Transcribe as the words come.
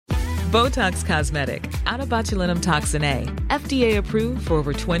Botox Cosmetic, out of botulinum toxin A, FDA approved for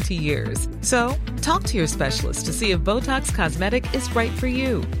over 20 years. So, talk to your specialist to see if Botox Cosmetic is right for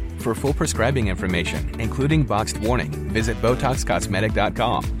you. For full prescribing information, including boxed warning, visit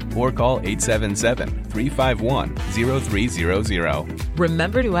BotoxCosmetic.com or call 877-351-0300.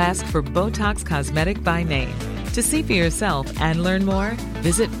 Remember to ask for Botox Cosmetic by name. To see for yourself and learn more,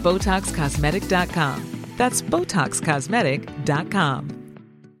 visit BotoxCosmetic.com. That's BotoxCosmetic.com.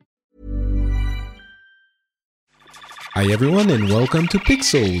 Hi everyone and welcome to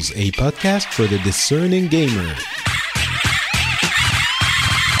Pixels, a podcast for the discerning gamer.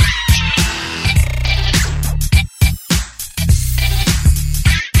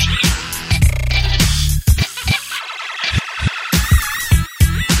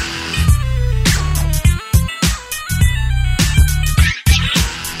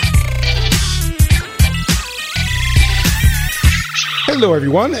 Hello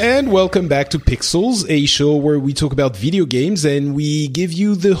everyone and welcome back to Pixels, a show where we talk about video games and we give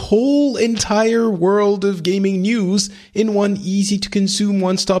you the whole entire world of gaming news in one easy to consume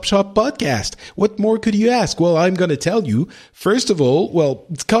one-stop shop podcast. What more could you ask? Well, I'm going to tell you. First of all, well,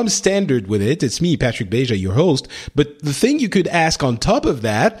 it comes standard with it. It's me, Patrick Beja, your host. But the thing you could ask on top of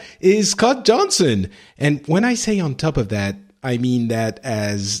that is Scott Johnson. And when I say on top of that, I mean that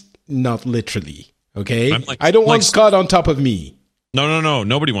as not literally, okay? I don't want Scott on top of me. No.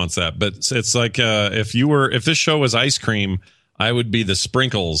 Nobody wants that. But it's like if this show was ice cream, I would be the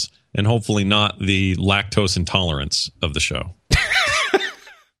sprinkles and hopefully not the lactose intolerance of the show.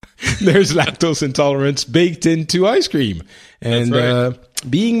 There's lactose intolerance baked into ice cream. And right.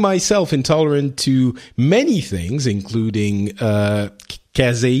 Being myself intolerant to many things, including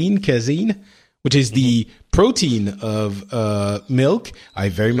casein, which is the protein of milk, I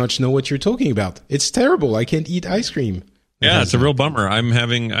very much know what you're talking about. It's terrible. I can't eat ice cream. Yeah, it's a real bummer. I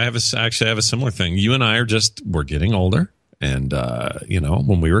have a similar thing. You and I we're getting older, and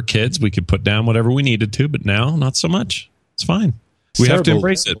when we were kids, we could put down whatever we needed to, but now not so much. It's fine. We have to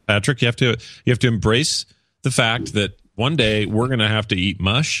embrace it, Patrick. You have to embrace the fact that one day we're going to have to eat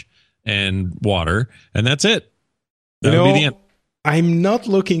mush and water, and that's it. That'll be the end. I'm not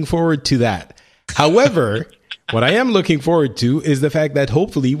looking forward to that. However, what I am looking forward to is the fact that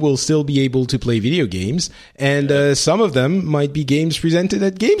hopefully we'll still be able to play video games, and some of them might be games presented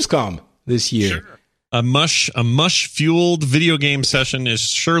at Gamescom this year. Sure. A mush-fueled video game session is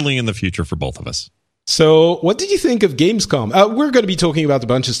surely in the future for both of us. So what did you think of Gamescom? We're going to be talking about a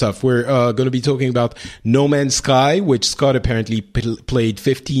bunch of stuff. We're going to be talking about No Man's Sky, which Scott apparently played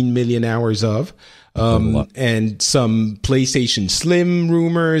 15 million hours of. And some PlayStation Slim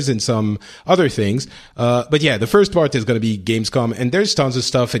rumors and some other things. But yeah, the first part is going to be Gamescom, and there's tons of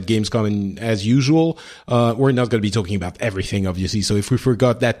stuff at Gamescom, and as usual, we're not going to be talking about everything, obviously. So if we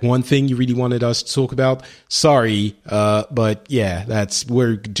forgot that one thing you really wanted us to talk about, sorry. But yeah,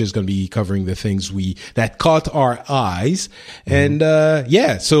 we're just going to be covering the things that caught our eyes. And,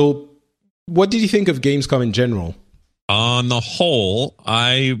 so what did you think of Gamescom in general? On the whole,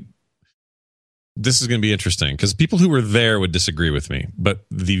 this is going to be interesting because people who were there would disagree with me. But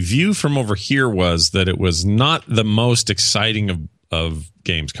the view from over here was that it was not the most exciting of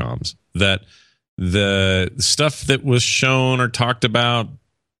Gamescoms. That the stuff that was shown or talked about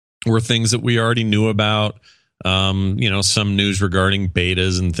were things that we already knew about. Some news regarding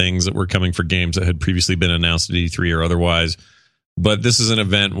betas and things that were coming for games that had previously been announced at E3 or otherwise. But this is an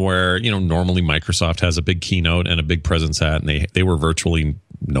event where, normally Microsoft has a big keynote and a big presence at, and they were virtually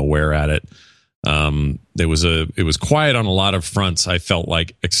nowhere at it. It was quiet on a lot of fronts, I felt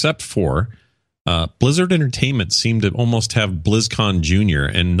like, except for Blizzard Entertainment seemed to almost have BlizzCon Junior,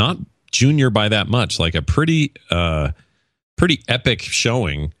 and not Junior by that much, like a pretty epic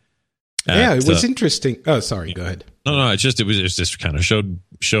showing. It was interesting. Oh, sorry, go ahead. No, it just kind of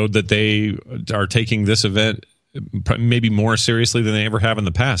showed that they are taking this event maybe more seriously than they ever have in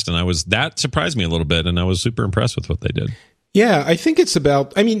the past, and that surprised me a little bit, and I was super impressed with what they did. Yeah, I think it's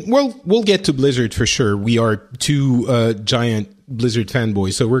about, we'll get to Blizzard for sure. We are two giant Blizzard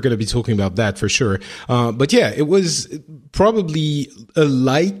fanboys, so we're going to be talking about that for sure. But yeah, it was probably a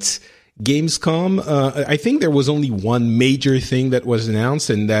light Gamescom. I think there was only one major thing that was announced,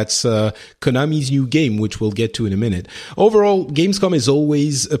 and that's Konami's new game, which we'll get to in a minute. Overall, Gamescom is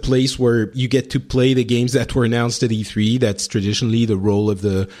always a place where you get to play the games that were announced at E3. That's traditionally the role of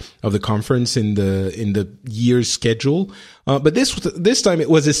the conference in the year's schedule. But this time it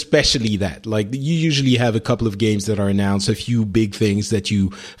was especially that. Like, you usually have a couple of games that are announced, a few big things that you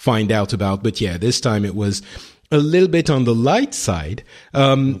find out about. But yeah, this time it was a little bit on the light side.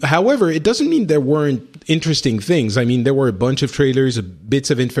 However, it doesn't mean there weren't interesting things. I mean, there were a bunch of trailers, bits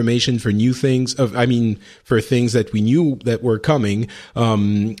of information for new things. For things that we knew that were coming.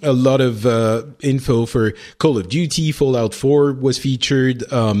 A lot of info for Call of Duty, Fallout 4 was featured.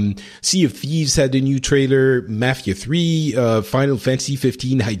 Sea of Thieves had a new trailer. Mafia 3, Final Fantasy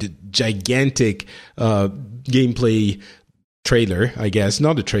 15 had a gigantic gameplay trailer, I guess.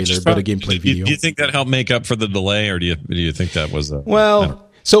 Not a trailer, but a gameplay video. Do you think that helped make up for the delay, or do you think that was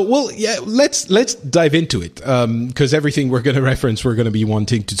let's dive into it, because everything we're going to reference, we're going to be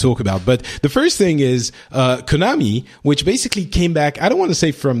wanting to talk about. But the first thing is Konami, which basically came back, I don't want to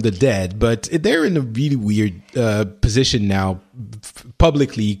say from the dead, but they're in a really weird position now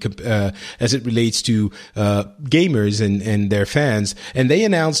publicly as it relates to gamers and their fans. And they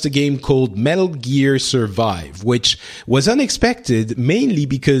announced a game called Metal Gear Survive, which was unexpected, mainly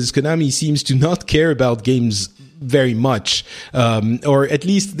because Konami seems to not care about games very much, or at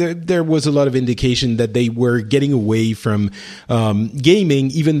least there was a lot of indication that they were getting away from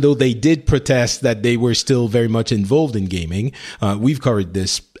gaming, even though they did protest that they were still very much involved in gaming. We've covered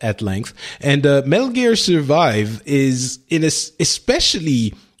this at length. And Metal Gear Survive is in a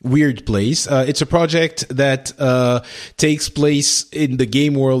especially weird place. It's a project that takes place in the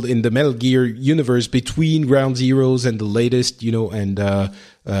game world, in the Metal Gear universe, between Ground Zeroes and the latest, and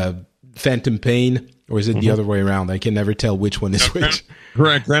Phantom Pain. Or is it the other way around? I can never tell which one is which.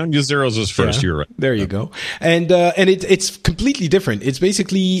 Correct. Ground Zeroes was first. Yeah, you're right. There you go. And it's completely different. It's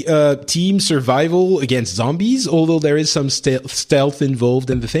basically team survival against zombies, although there is some stealth involved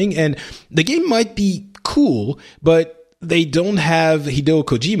in the thing. And the game might be cool, but they don't have Hideo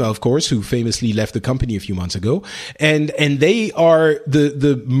Kojima, of course, who famously left the company a few months ago. And they are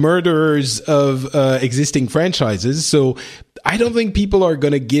the murderers of existing franchises. So I don't think people are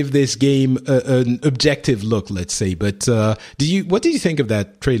going to give this game an objective look, let's say. But what did you think of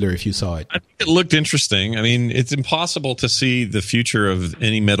that trailer if you saw it? I think it looked interesting. I mean, it's impossible to see the future of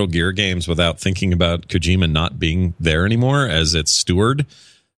any Metal Gear games without thinking about Kojima not being there anymore as its steward,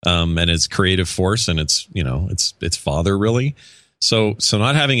 and its creative force, and its father, really. So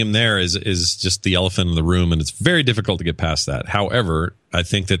not having him there is just the elephant in the room, and it's very difficult to get past that. However, I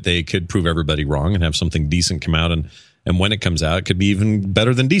think that they could prove everybody wrong and have something decent come out, and when it comes out, it could be even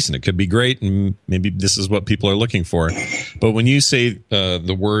better than decent. It could be great, and maybe this is what people are looking for. But when you say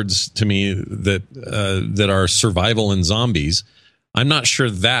the words to me that are survival and zombies, I'm not sure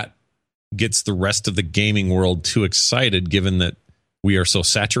that gets the rest of the gaming world too excited, given that we are so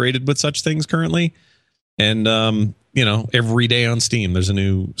saturated with such things currently. And, every day on Steam, there's a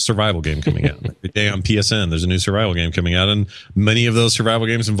new survival game coming out. Every day on PSN, there's a new survival game coming out. And many of those survival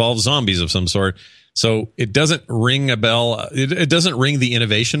games involve zombies of some sort. So it doesn't ring a bell. It doesn't ring the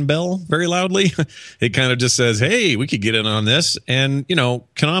innovation bell very loudly. It kind of just says, hey, we could get in on this. And,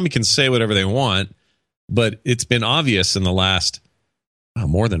 Konami can say whatever they want, but it's been obvious in the last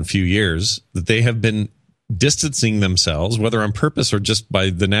more than a few years that they have been distancing themselves, whether on purpose or just by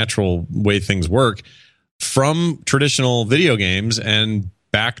the natural way things work, from traditional video games and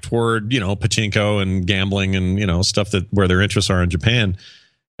back toward, pachinko and gambling and, stuff where their interests are in Japan.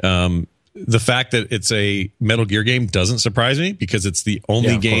 The fact that it's a Metal Gear game doesn't surprise me, because it's the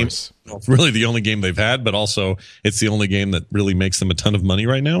only game, really the only game they've had, but also it's the only game that really makes them a ton of money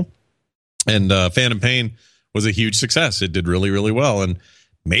right now. And Phantom Pain was a huge success. It did really, really well. And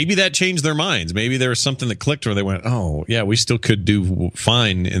maybe that changed their minds. Maybe there was something that clicked where they went, oh, yeah, we still could do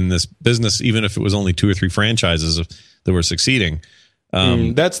fine in this business, even if it was only 2 or 3 franchises that were succeeding.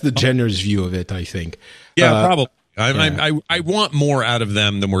 That's the generous view of it, I think. Yeah, probably. I want more out of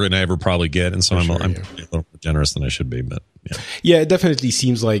them than we're going to ever probably get, and so I'm a little more generous than I should be. But it definitely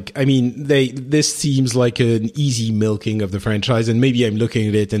seems like. I mean, this seems like an easy milking of the franchise, and maybe I'm looking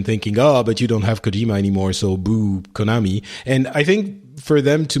at it and thinking, but you don't have Kojima anymore, so boo Konami. And I think for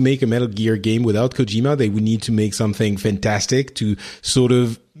them to make a Metal Gear game without Kojima, they would need to make something fantastic to sort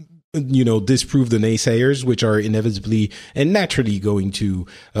of disprove the naysayers, which are inevitably and naturally going to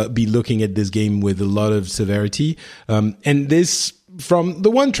be looking at this game with a lot of severity. And this, from the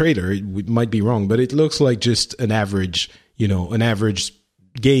one trailer, it might be wrong, but it looks like just an average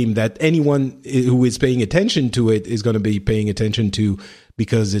game that anyone who is paying attention to it is going to be paying attention to,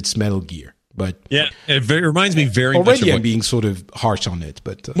 because it's Metal Gear. But yeah, it reminds me very much. Already, I'm being sort of harsh on it,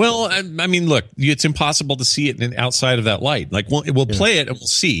 but I mean, look, it's impossible to see it outside of that light. Like, we'll play it and we'll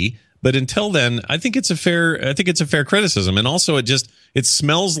see, but until then, I think it's a fair criticism. And also, it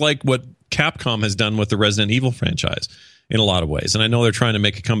smells like what Capcom has done with the Resident Evil franchise in a lot of ways. And I know they're trying to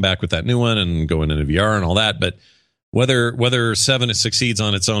make a comeback with that new one and going into VR and all that, but whether 7 succeeds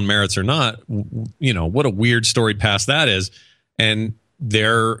on its own merits or not, what a weird story past that is. And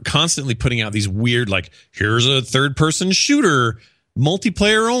they're constantly putting out these weird, like, here's a third-person shooter,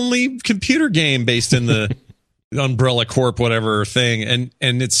 multiplayer-only computer game based in the Umbrella Corp whatever thing,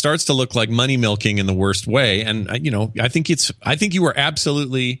 and it starts to look like money milking in the worst way. And I think you are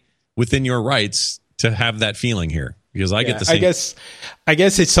absolutely within your rights to have that feeling here, because I get the same. I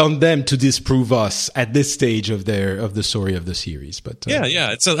guess it's on them to disprove us at this stage of the story of the series. But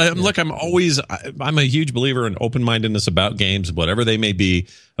look, I'm a huge believer in open-mindedness about games, whatever they may be.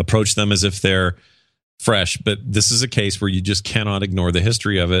 Approach them as if they're fresh. But this is a case where you just cannot ignore the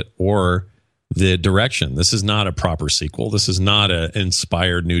history of it or the direction. This is not a proper sequel. This is not an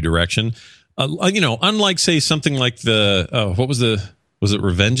inspired new direction. Unlike, say, something like was it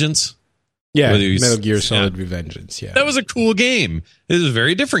Revengeance? Yeah, Metal Gear Solid Revengeance. Yeah, that was a cool game. It was a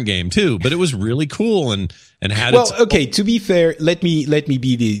very different game too, but it was really cool and had. Well, okay. To be fair, let me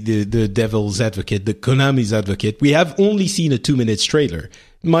be the devil's advocate, the Konami's advocate. We have only seen a 2 minutes trailer.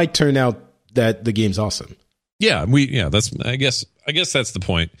 It might turn out that the game's awesome. Yeah, that's. I guess that's the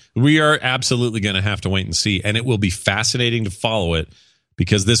point. We are absolutely going to have to wait and see, and it will be fascinating to follow it,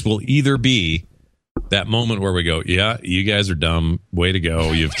 because this will either be that moment where we go, yeah, you guys are dumb, way to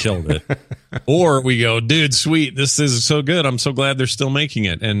go, you've killed it, or we go, dude, sweet, this is so good, I'm so glad they're still making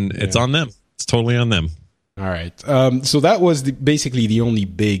it, and it's on them. It's totally on them. All right. So that was basically the only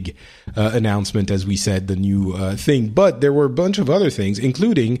big announcement, as we said, the new thing. But there were a bunch of other things,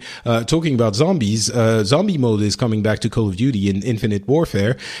 including talking about zombies. Zombie mode is coming back to Call of Duty in Infinite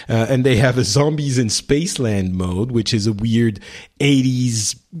Warfare, and they have a Zombies in Spaceland mode, which is a weird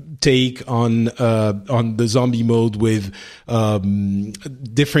 80s take on the zombie mode with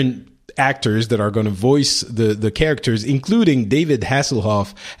different actors that are going to voice the characters, including David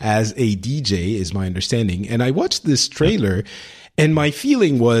Hasselhoff as a DJ, is my understanding. And I watched this trailer, and my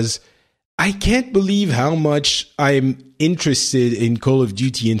feeling was, I can't believe how much I'm interested in Call of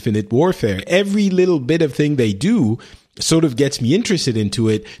Duty Infinite Warfare. Every little bit of thing they do sort of gets me interested into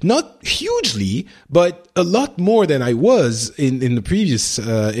it. Not hugely, but a lot more than I was in the previous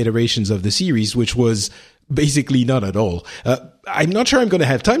iterations of the series, which was basically not at all. I'm not sure I'm going to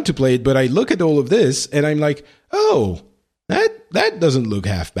have time to play it, but I look at all of this and I'm like, oh, that doesn't look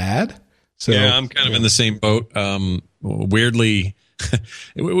half bad. So yeah, I'm kind of in the same boat. Weirdly,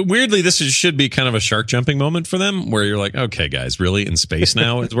 this should be kind of a shark jumping moment for them, where you're like, okay, guys, really, in space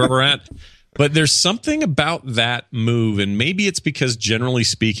now is where we're at. But there's something about that move, and maybe it's because, generally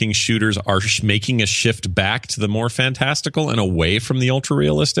speaking, shooters are making a shift back to the more fantastical and away from the ultra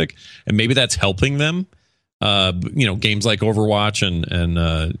realistic, and maybe that's helping them. Games like Overwatch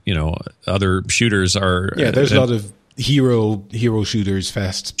and other shooters are. Yeah, there's a lot of hero shooters,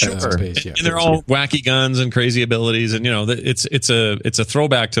 fast pace. Yeah, and they're all wacky guns and crazy abilities, and it's a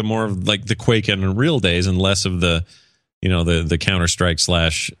throwback to more of like the Quake and Unreal days, and less of the the Counter-Strike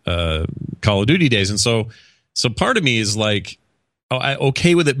 / Call of Duty days. And so part of me is like, I'm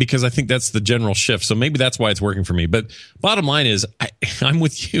okay with it because I think that's the general shift. So maybe that's why it's working for me. But bottom line is, I'm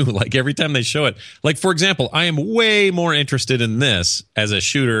with you. Like, every time they show it, like, for example, I am way more interested in this as a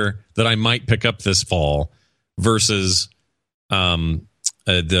shooter that I might pick up this fall versus the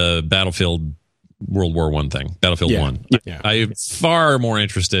Battlefield World War I thing, Battlefield 1. Yeah. I'm far more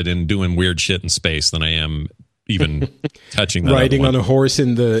interested in doing weird shit in space than I am even touching that. Riding on a horse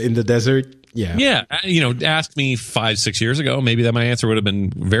in the desert. Yeah. Ask me 5-6 years ago, maybe my answer would have been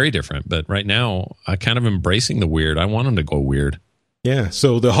very different. But right now, I'm kind of embracing the weird. I want them to go weird. Yeah,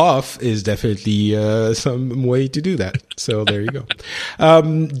 so the Hoff is definitely some way to do that. So there you go.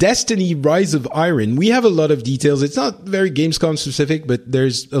 Destiny Rise of Iron. We have a lot of details. It's not very Gamescom specific, but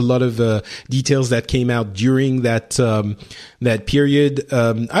there's a lot of details that came out during that period.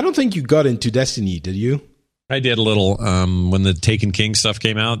 I don't think you got into Destiny, did you? I did a little when the Taken King stuff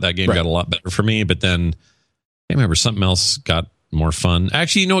came out. That game got a lot better for me, but then I remember something else got more fun.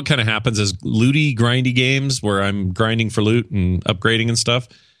 Actually, you know what kind of happens is looty, grindy games where I'm grinding for loot and upgrading and stuff.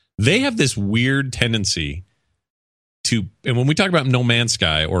 They have this weird tendency to, and when we talk about No Man's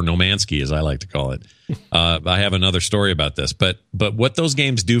Sky, or No Mansky as I like to call it, I have another story about this. But what those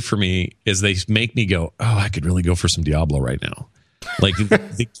games do for me is they make me go, oh, I could really go for some Diablo right now. Like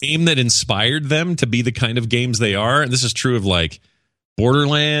the game that inspired them to be the kind of games they are. And this is true of like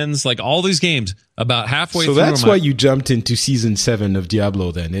Borderlands, like all these games. About halfway through. So that's why you jumped into season 7 of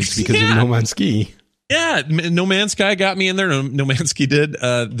Diablo. Then it's because of No Man's Sky. Yeah, No Man's Sky got me in there. No Man's Sky did.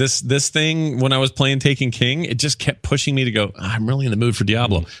 This thing when I was playing Taken King, it just kept pushing me to go, I'm really in the mood for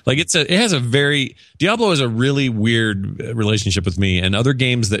Diablo. Like Diablo has a really weird relationship with me, and other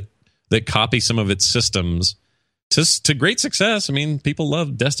games that copy some of its systems to great success. I mean, people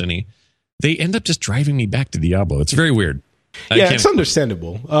love Destiny. They end up just driving me back to Diablo. It's very weird. Yeah, it's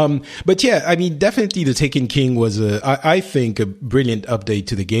understandable. But yeah, I mean, definitely the Taken King was, I think, a brilliant update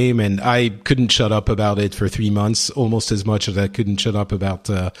to the game, and I couldn't shut up about it for 3 months, almost as much as I couldn't shut up about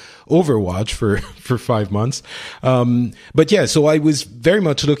Overwatch for 5 months. But yeah, so I was very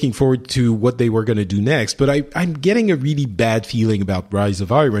much looking forward to what they were going to do next, but I'm getting a really bad feeling about Rise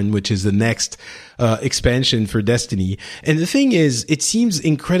of Iron, which is the next expansion for Destiny. And the thing is, it seems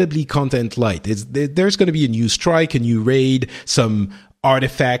incredibly content light. There's going to be a new strike, a new raid, some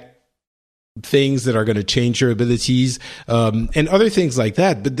artifact things that are going to change your abilities, and other things like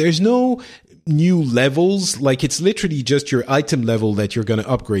that. But there's no new levels. Like, it's literally just your item level that you're going to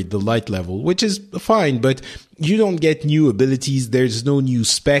upgrade, the light level, which is fine, but you don't get new abilities. There's no new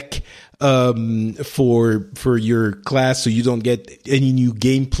spec for your class, so you don't get any new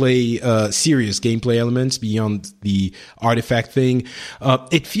gameplay, serious gameplay elements beyond the artifact thing.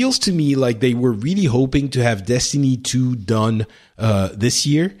 It feels to me like they were really hoping to have Destiny 2 done this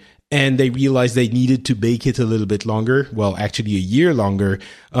year, and they realized they needed to bake it a little bit longer. Well, actually a year longer.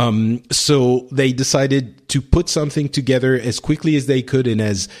 So they decided to put something together as quickly as they could and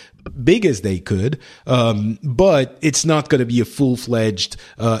as big as they could. But it's not going to be a full-fledged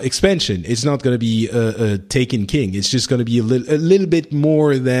expansion. It's not going to be a Taken King. It's just going to be a little bit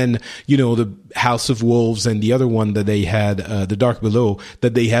more than, the House of Wolves and the other one that they had, the Dark Below,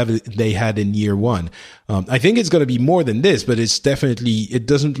 that they had in year one. I think it's going to be more than this, but it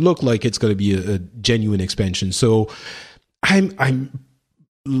doesn't look like it's going to be a genuine expansion. So I'm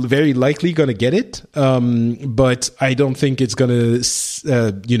very likely going to get it, but I don't think it's going to,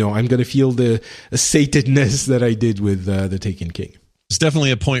 I'm going to feel the satedness that I did with the Taken King. It's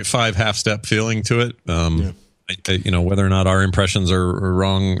definitely a 0.5 half-step feeling to it. Whether or not our impressions are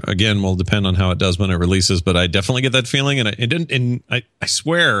wrong, again, will depend on how it does when it releases, but I definitely get that feeling, and I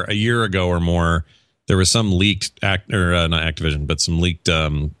swear a year ago or more, there was some leaked, not Activision, but some leaked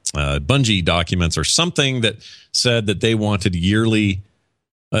Bungie documents or something that said that they wanted a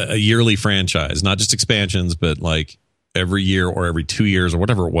yearly franchise, not just expansions, but like every year or every 2 years or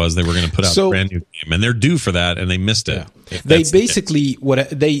whatever it was, they were going to put out a brand new game, and they're due for that, and they missed it. Yeah. They basically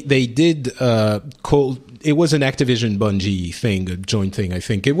they did. It was an Activision Bungie thing, a joint thing. I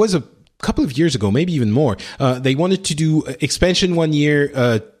think it was a couple of years ago, maybe even more. They wanted to do expansion 1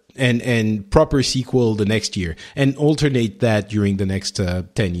 year. And proper sequel the next year, and alternate that during the next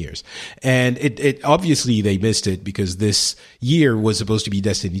 10 years. And it obviously they missed it because this year was supposed to be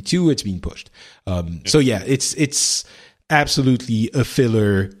Destiny 2. It's being pushed. So yeah, it's absolutely a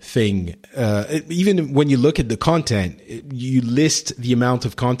filler thing. Even when you look at the content, you list the amount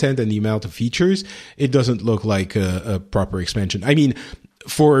of content and the amount of features. It doesn't look like a proper expansion. I mean,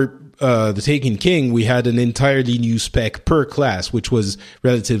 for the Taken King, we had an entirely new spec per class, which was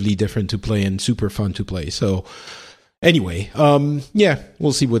relatively different to play and super fun to play. So anyway,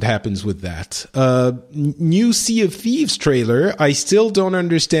 we'll see what happens with that. New Sea of Thieves trailer. I still don't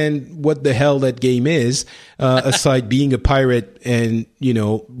understand what the hell that game is, aside being a pirate and,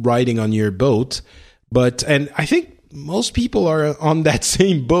 riding on your boat. And I think most people are on that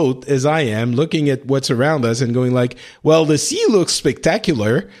same boat as I am, looking at what's around us and going like, well, the sea looks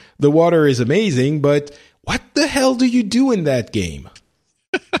spectacular. The water is amazing, but what the hell do you do in that game?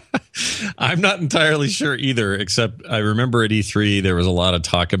 I'm not entirely sure either, except I remember at E3, there was a lot of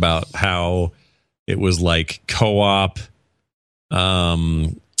talk about how it was like co-op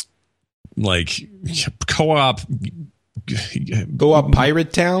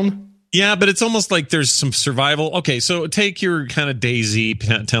Pirate Town. Yeah, but it's almost like there's some survival. Okay, so take your kind of DayZ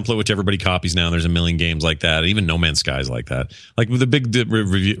template, which everybody copies now. There's a million games like that. Even No Man's Sky is like that. Like with the big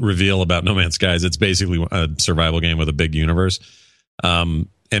reveal about No Man's Sky, it's basically a survival game with a big universe. And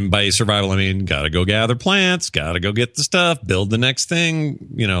by survival, I mean, gotta go gather plants, gotta go get the stuff, build the next thing.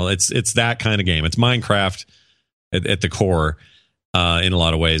 It's that kind of game. It's Minecraft at the core in a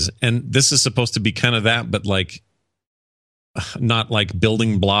lot of ways. And this is supposed to be kind of that, but like, not like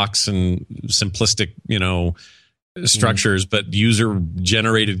building blocks and simplistic, structures, but user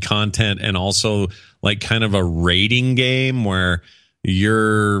generated content, and also like kind of a raiding game where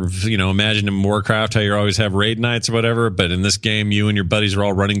you're, imagine in Warcraft how you always have raid nights or whatever, but in this game, you and your buddies are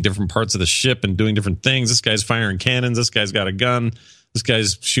all running different parts of the ship and doing different things. This guy's firing cannons. This guy's got a gun. This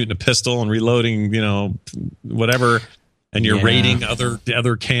guy's shooting a pistol and reloading, whatever. And you're raiding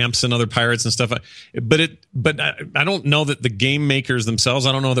other camps and other pirates and stuff. But I don't know that the game makers themselves,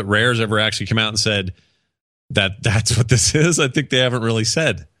 I don't know that Rare's ever actually come out and said that that's what this is. I think they haven't really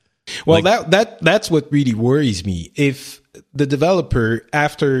said. Well, that's what really worries me. If the developer,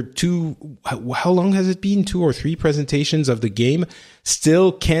 after how long has it been? 2 or 3 presentations of the game,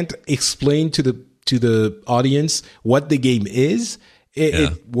 still can't explain to the audience what the game is.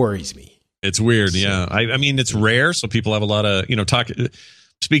 It worries me. It's weird. Yeah. I mean, it's rare. So people have a lot of,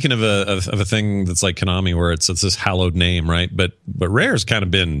 speaking of a thing that's like Konami, where it's this hallowed name, right? But Rare's kind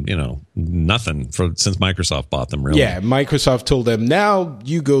of been, nothing since Microsoft bought them, really. Yeah, Microsoft told them, now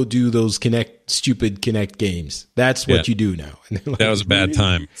you go do those stupid Kinect games. That's what you do now. Like, that was a bad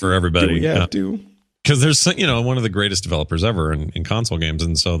time for everybody. Do. Because there's, one of the greatest developers ever in console games,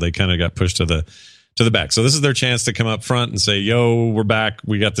 and so they kind of got pushed to the back. So this is their chance to come up front and say, yo, we're back.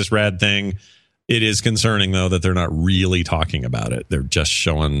 We got this rad thing. It is concerning, though, that they're not really talking about it. They're just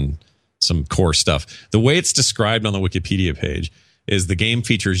showing some core stuff. The way it's described on the Wikipedia page is the game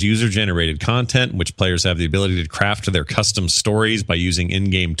features user-generated content in which players have the ability to craft their custom stories by using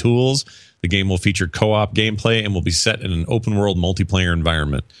in-game tools. The game will feature co-op gameplay and will be set in an open-world multiplayer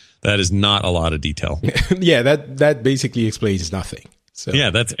environment. That is not a lot of detail. Yeah, that basically explains nothing. So. Yeah,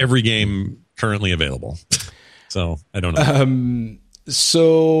 that's every game currently available. So, I don't know.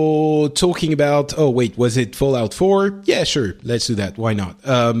 So talking about, was it Fallout 4? Yeah, sure. Let's do that. Why not?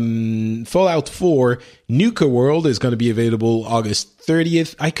 Fallout 4 Nuka World is going to be available August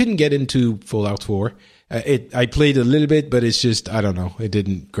 30th. I couldn't get into Fallout 4. I played a little bit, but it's just, I don't know. It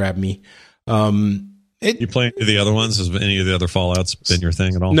didn't grab me. You play any of the other ones? Has any of the other Fallouts been your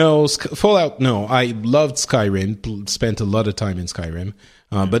thing at all? No, Fallout, no. I loved Skyrim, spent a lot of time in Skyrim,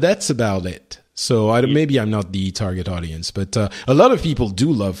 but that's about it. So maybe I'm not the target audience, but a lot of people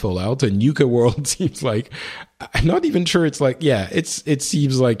do love Fallout, and Nuka World seems like, I'm not even sure it's like, it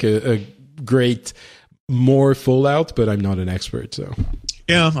seems like a great, more Fallout, but I'm not an expert, so.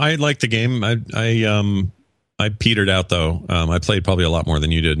 Yeah, I like the game. I petered out, though. I played probably a lot more than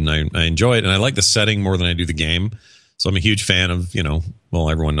you did, and I enjoy it, and I like the setting more than I do the game. So I'm a huge fan of,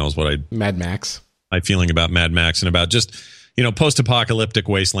 everyone knows Mad Max. My feeling about Mad Max and about just, post-apocalyptic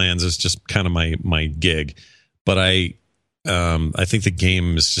wastelands is just kind of my gig. But I think the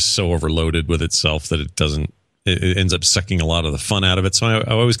game is just so overloaded with itself that it ends up sucking a lot of the fun out of it. So I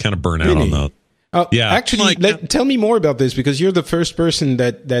always kind of burn out on those. Yeah, actually, tell me more about this, because you're the first person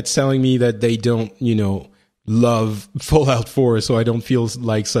that's telling me that they don't, love Fallout 4, so I don't feel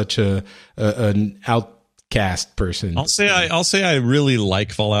like such an outcast person. I'll say I really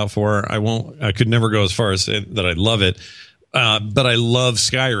like Fallout 4. I could never go as far as say that I love it, but I love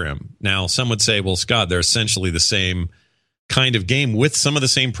Skyrim. Now, some would say, well, Scott, they're essentially the same kind of game with some of the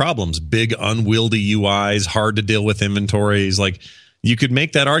same problems: big, unwieldy UIs, hard to deal with inventories. Like, you could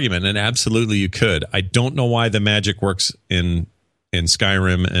make that argument, and absolutely you could. I don't know why the magic works in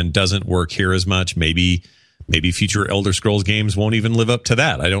Skyrim and doesn't work here as much. Maybe future Elder Scrolls games won't even live up to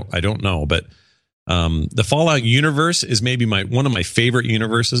that. I don't know, but the Fallout universe is maybe one of my favorite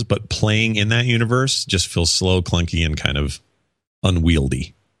universes, but playing in that universe just feels slow, clunky, and kind of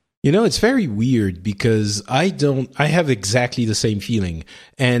unwieldy. It's very weird, because I have exactly the same feeling,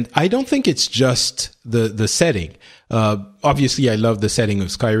 and I don't think it's just the setting. Obviously, I love the setting of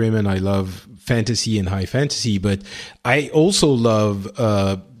Skyrim, and I love fantasy and high fantasy, but I also love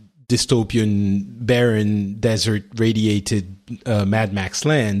dystopian, barren, desert, radiated Mad Max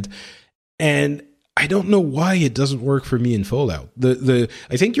land, and I don't know why it doesn't work for me in Fallout. I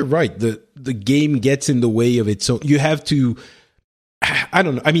think you're right. The game gets in the way of it, so you have to. I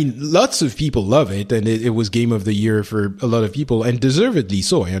don't know. I mean, lots of people love it, and it was Game of the Year for a lot of people, and deservedly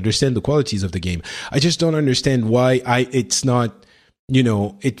so. I understand the qualities of the game. I just don't understand why it's not.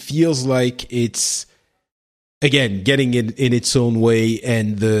 It feels like it's, again, getting in its own way,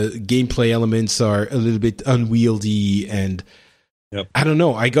 and the gameplay elements are a little bit unwieldy, and I don't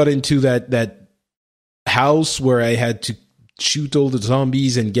know. I got into that house where I had to shoot all the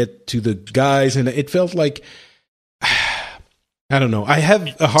zombies and get to the guys, and it felt like, I don't know. I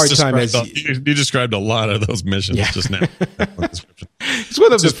have a hard time. You described a lot of those missions just now. It's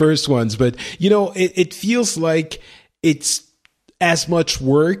one of the first ones, but it feels like it's as much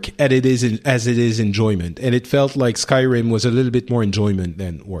work as it is enjoyment, and it felt like Skyrim was a little bit more enjoyment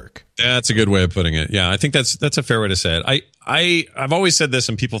than work. That's a good way of putting it. Yeah, I think that's a fair way to say it. I've always said this,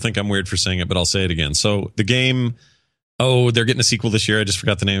 and people think I'm weird for saying it, but I'll say it again. So the game, they're getting a sequel this year. I just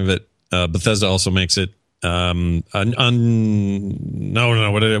forgot the name of it. Bethesda also makes it. What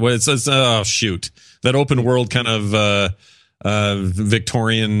shoot, that open world kind of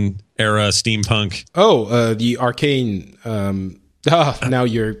Victorian era steampunk. The Arcane. Now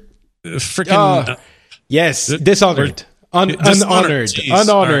you're freaking yes, Dishonored,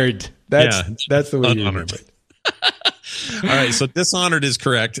 unhonored. That's the way you remember it. All right, so Dishonored is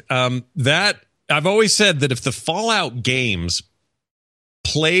correct. That I've always said that if the Fallout games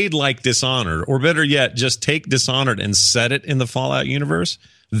played like Dishonored, or better yet, just take Dishonored and set it in the Fallout universe,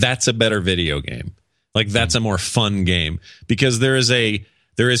 that's a better video game. Like, that's a more fun game, because there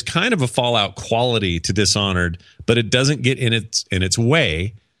is kind of a Fallout quality to Dishonored, but it doesn't get in its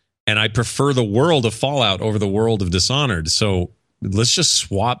way. And I prefer the world of Fallout over the world of Dishonored. So let's just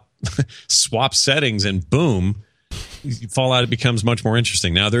swap settings, and boom, Fallout becomes much more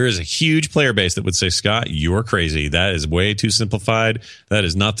interesting. Now, there is a huge player base that would say, Scott, you're crazy. That is way too simplified. That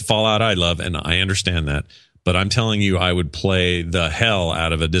is not the Fallout I love, and I understand that. But I'm telling you, I would play the hell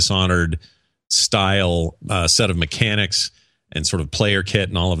out of a Dishonored style set of mechanics and sort of player kit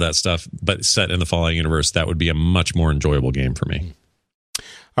and all of that stuff, but set in the Fallout universe. That would be a much more enjoyable game for me.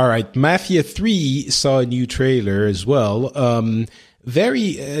 All right, Mafia 3 saw a new trailer as well. Oh,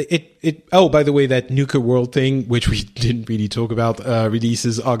 by the way, that Nuka World thing, which we didn't really talk about,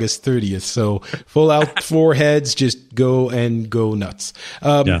 releases August 30th. So Fallout 4 heads, just go nuts.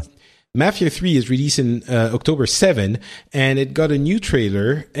 Mafia 3 is releasing October 7, and it got a new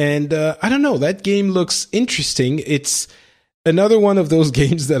trailer. And I don't know, that game looks interesting. It's another one of those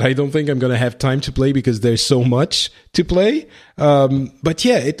games that I don't think I'm going to have time to play because there's so much to play. But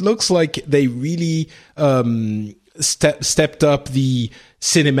yeah, it looks like they really stepped up the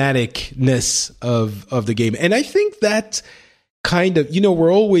cinematicness of the game. And I think that kind of,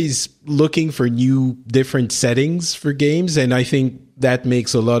 we're always looking for new, different settings for games. And I think that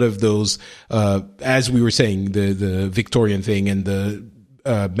makes a lot of those, as we were saying, the Victorian thing and the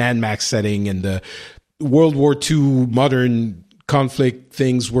Mad Max setting and the World War II modern conflict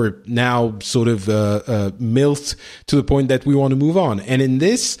things were now sort of milked to the point that we want to move on. And in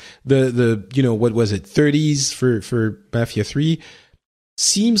this, the what was it, 30s for Mafia 3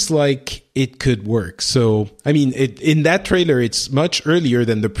 seems like it could work. So, I mean, in that trailer, it's much earlier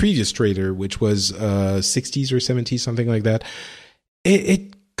than the previous trailer, which was 60s or 70s, something like that.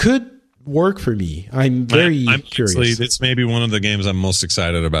 It could work for me. I'm very curious. Honestly, it's maybe one of the games I'm most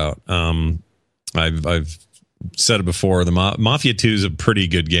excited about. I've said it before. The Mafia 2 is a pretty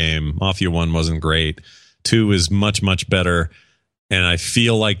good game. Mafia 1 wasn't great. 2 is much, much better. And I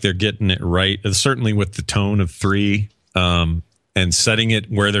feel like they're getting it right, certainly with the tone of 3. And setting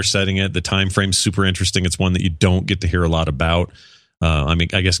it where they're setting it. The time frame's super interesting. It's one that you don't get to hear a lot about. I mean,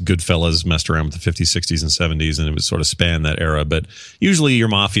 I guess Goodfellas messed around with the 50s, 60s, and 70s, and it was sort of spanned that era. But usually your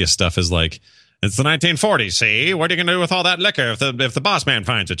mafia stuff is like, it's the 1940s, see? What are you going to do with all that liquor if the boss man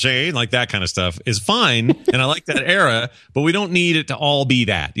finds it, see? Like, that kind of stuff is fine, and I like that era, but we don't need it to all be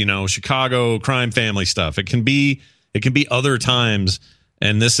that, Chicago crime family stuff. It can be other times,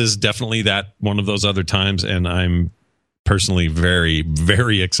 and this is definitely that one of those other times, and I'm personally very,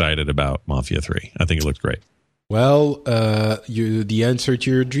 very excited about Mafia 3. I think it looks great. Well, the answer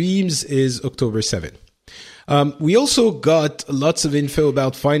to your dreams is October 7th. We also got lots of info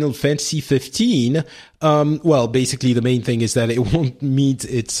about Final Fantasy 15. Well, basically the main thing is that it won't meet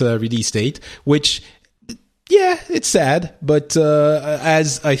its release date, which, yeah, it's sad. But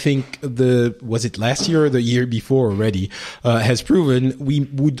as I think was it last year or the year before already, has proven, we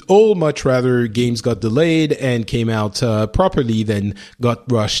would all much rather games got delayed and came out properly than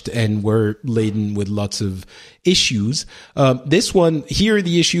got rushed and were laden with lots of issues. This one here,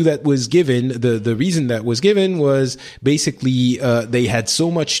 the issue that was given, the reason that was given was basically they had so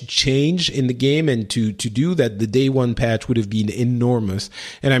much change in the game, and to do that, the day one patch would have been enormous.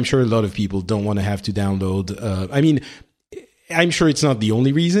 And I'm sure a lot of people don't want to have to download. I'm sure it's not the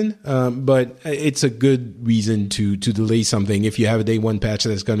only reason, but it's a good reason to delay something. If you have a day one patch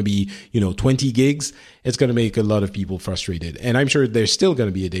that's going to be, 20 gigs, it's going to make a lot of people frustrated. And I'm sure there's still going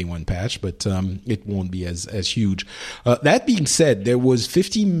to be a day one patch, but it won't be as huge. That being said, there was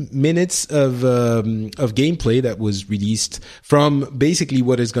 15 minutes of gameplay that was released from basically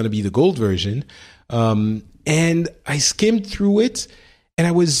what is going to be the gold version. And I skimmed through it, and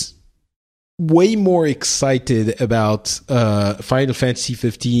I was way more excited about Final Fantasy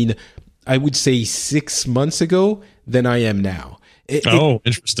 15, I would say 6 months ago, than I am now.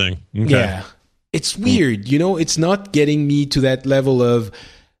 Interesting. Okay. Yeah. It's weird, it's not getting me to that level of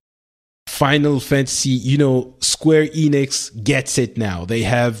Final Fantasy, Square Enix gets it now. They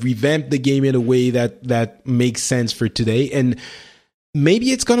have revamped the game in a way that makes sense for today. And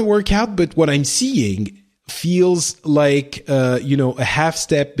maybe it's going to work out, but what I'm seeing feels like a half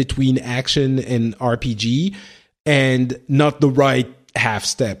step between action and RPG, and not the right half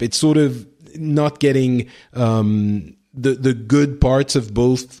step. It's sort of not getting the good parts of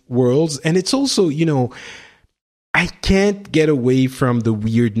both worlds. And it's also, I can't get away from the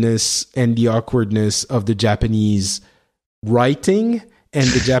weirdness and the awkwardness of the Japanese writing and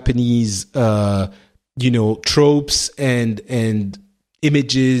the Japanese, tropes and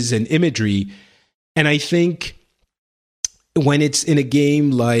images and imagery. And I think when it's in a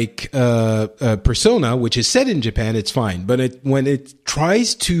game like Persona, which is set in Japan, it's fine. But when it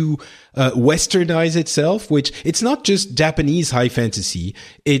tries to westernize itself, which it's not just Japanese high fantasy,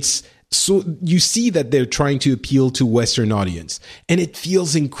 it's so you see that they're trying to appeal to Western audience, and it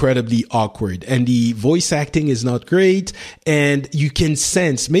feels incredibly awkward. And the voice acting is not great, and you can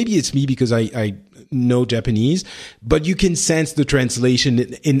sense, maybe it's me because I know Japanese, but you can sense the translation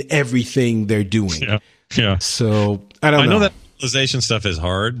in everything they're doing. Yeah. So I know that localization stuff is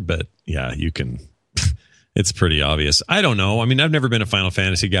hard, but yeah, you can. It's pretty obvious. I don't know. I mean, I've never been a Final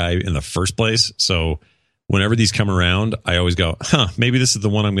Fantasy guy in the first place, so whenever these come around, I always go, maybe this is the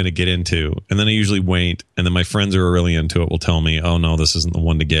one I'm going to get into. And then I usually wait. And then my friends who are really into it will tell me, oh, no, this isn't the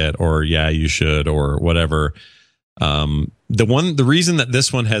one to get. Or, yeah, you should, or whatever. The reason that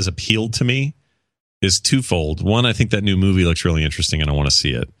this one has appealed to me is twofold. One, I think that new movie looks really interesting and I want to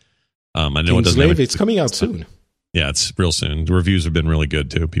see it. I know it doesn't. It's coming out soon. Yeah, it's real soon. The reviews have been really good,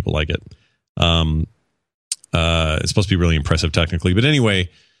 too. People like it. It's supposed to be really impressive technically. But anyway,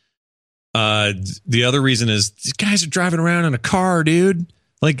 the other reason is these guys are driving around in a car, dude.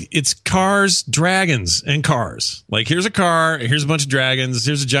 Like, it's cars, dragons, and cars. Like, here's a car, here's a bunch of dragons,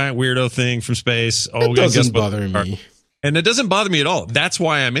 here's a giant weirdo thing from space. It doesn't bother me. And it doesn't bother me at all. That's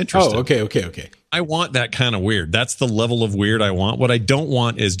why I'm interested. Oh, okay. I want that kind of weird. That's the level of weird I want. What I don't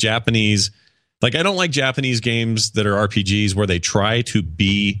want is Japanese. Like, I don't like Japanese games that are RPGs where they try to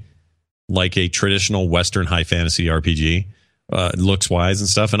be like a traditional Western high fantasy RPG. Looks wise and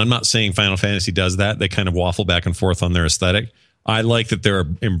stuff. And I'm not saying Final Fantasy does that. They kind of waffle back and forth on their aesthetic. I like that they're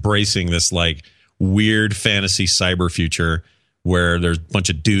embracing this like weird fantasy cyber future where there's a bunch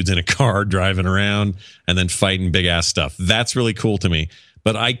of dudes in a car driving around and then fighting big ass stuff. That's really cool to me.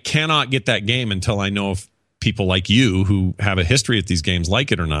 But I cannot get that game until I know if people like you who have a history with these games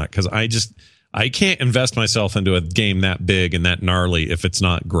like it or not. Because I can't invest myself into a game that big and that gnarly if it's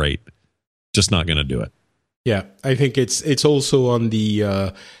not great. Just not going to do it. Yeah, I think it's also on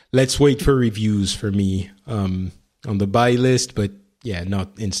the let's wait for reviews for me on the buy list, but yeah,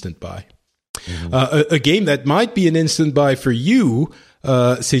 not instant buy. Mm-hmm. A game that might be an instant buy for you,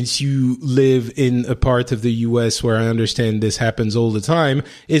 since you live in a part of the US where I understand this happens all the time,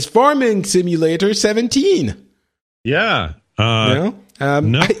 is Farming Simulator 17. Yeah. No.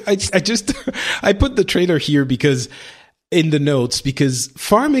 I just I put the trailer here because in the notes, because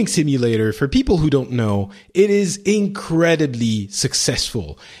Farming Simulator, for people who don't know, it is incredibly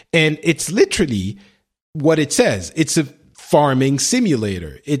successful. And it's literally what it says. It's a farming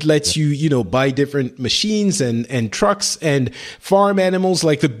simulator. It lets you, buy different machines and trucks and farm animals.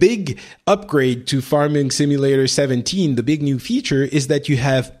 Like, the big upgrade to Farming Simulator 17, the big new feature is that you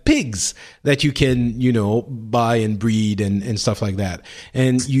have pigs that you can, buy and breed and stuff like that.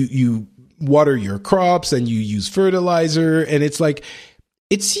 And you water your crops and you use fertilizer, and it's like,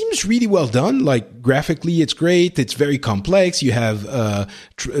 it seems really well done. Like, graphically, it's great. It's very complex. You have,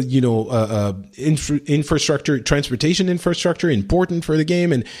 infrastructure, transportation infrastructure important for the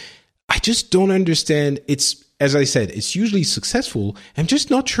game. And I just don't understand. It's, as I said, it's usually successful. I'm just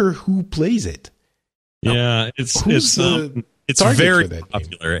not sure who plays it. Yeah, it's very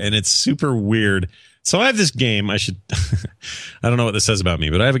popular and it's super weird. So I have this game. I don't know what this says about me,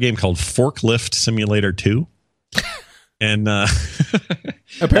 but I have a game called Forklift Simulator 2. And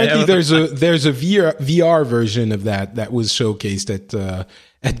apparently there's a VR version of that was showcased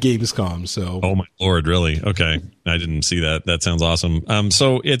at Gamescom. So, oh my Lord, really? Okay, I didn't see that. That sounds awesome.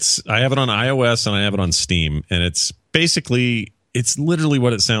 So I have it on iOS and I have it on Steam, and it's literally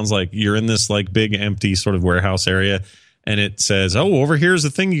what it sounds like. You're in this like big empty sort of warehouse area, and it says, "Oh, over here's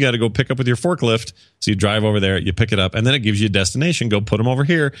the thing you got to go pick up with your forklift." So you drive over there, you pick it up, and then it gives you a destination. Go put them over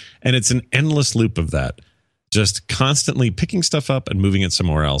here, and it's an endless loop of that. Just constantly picking stuff up and moving it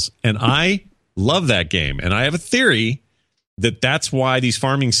somewhere else. And I love that game. And I have a theory that that's why these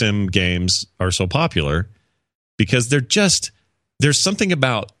farming sim games are so popular, because there's something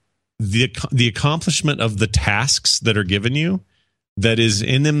about the accomplishment of the tasks that are given you that is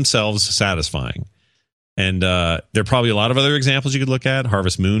in themselves satisfying. And there are probably a lot of other examples you could look at.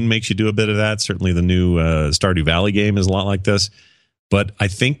 Harvest Moon makes you do a bit of that. Certainly the new Stardew Valley game is a lot like this. But I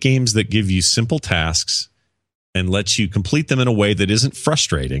think games that give you simple tasks and lets you complete them in a way that isn't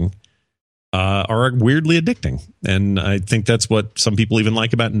frustrating are weirdly addicting. And I think that's what some people even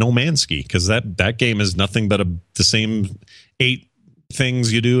like about No Man's Sky, because that game is nothing but the same 8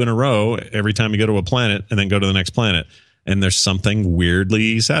 things you do in a row every time you go to a planet and then go to the next planet. And there's something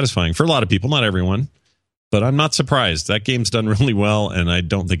weirdly satisfying for a lot of people, not everyone. But I'm not surprised. That game's done really well, and I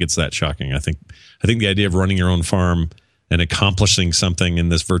don't think it's that shocking. I think the idea of running your own farm and accomplishing something in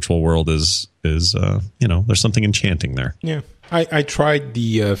this virtual world is there's something enchanting there. Yeah. I tried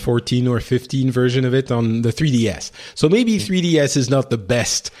the 14 or 15 version of it on the 3DS. So maybe 3DS is not the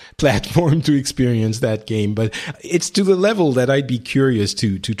best platform to experience that game, but it's to the level that I'd be curious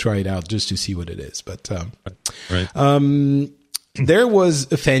to try it out just to see what it is. But there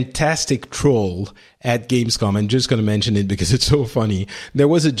was a fantastic troll at Gamescom. I'm just going to mention it because it's so funny. There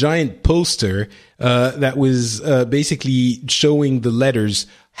was a giant poster that was basically showing the letters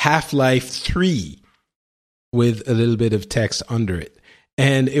Half-Life 3 with a little bit of text under it.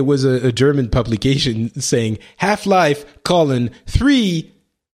 And it was a German publication saying Half-Life, 3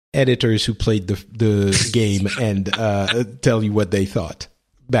 editors who played the game and tell you what they thought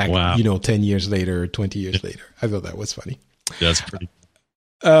back, 10 years later or 20 years later. I thought that was funny. Yeah, that's pretty.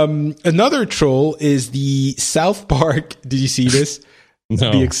 Another troll is the South Park. Did you see this?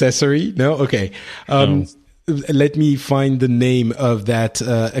 No. The accessory? No? Okay. No. Let me find the name of that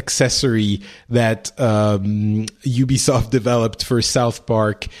accessory that Ubisoft developed for South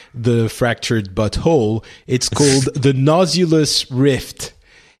Park, The Fractured Butthole. It's called the Nauseous Rift.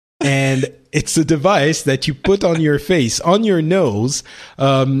 And it's a device that you put on your face, on your nose,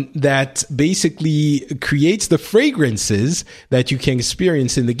 that basically creates the fragrances that you can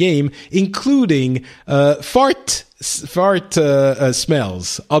experience in the game, including fart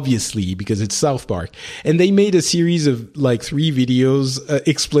smells, obviously, because it's South Park. And they made a series of 3 videos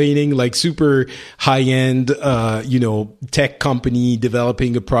explaining super high-end, tech company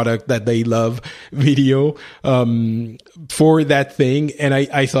developing a product that they love video for that thing. And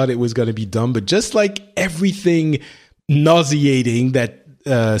I thought it was going to be dumb, but just like everything nauseating that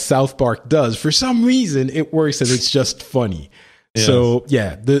South Park does, for some reason it works and it's just funny. Yes. So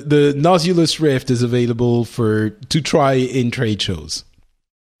yeah, the Nauseous Rift is available to try in trade shows.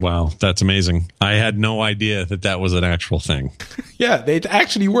 Wow, that's amazing. I had no idea that was an actual thing. Yeah, it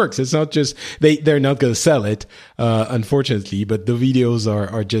actually works. It's not just they're not going to sell it, unfortunately, but the videos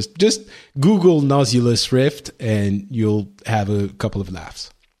are just Google Nauseous Rift and you'll have a couple of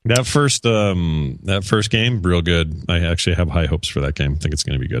laughs. That first game, real good. I actually have high hopes for that game. I think it's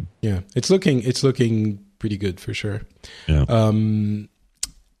going to be good. Yeah, it's looking pretty good for sure. Yeah.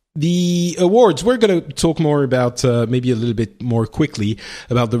 The awards, we're going to talk more about maybe a little bit more quickly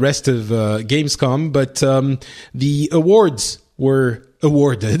about the rest of Gamescom, but the awards were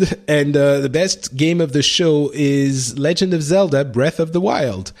awarded, and the best game of the show is Legend of Zelda Breath of the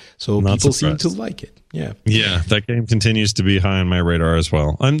Wild. So people seem to like it. Yeah. Yeah, that game continues to be high on my radar as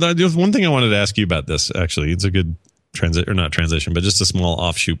well. And there's one thing I wanted to ask you about this, actually. It's a good not transition, but just a small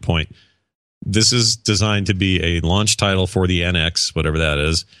offshoot point. This is designed to be a launch title for the NX, whatever that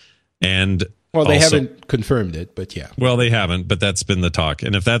is. And they haven't confirmed it, but yeah. Well, they haven't, but that's been the talk.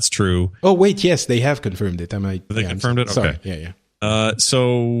 And if that's true... Oh, wait, yes, they have confirmed it. They confirmed it? Sorry. Okay. Yeah.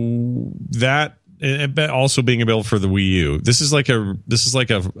 So that also being available for the Wii U. This is like a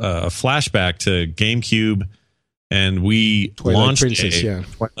flashback to GameCube and Wii launch day.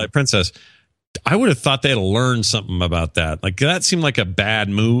 Twilight Princess. I would have thought they'd learned something about that. That seemed like a bad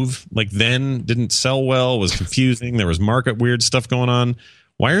move. Then didn't sell well, was confusing. There was market weird stuff going on.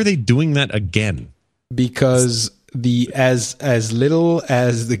 Why are they doing that again? Because as little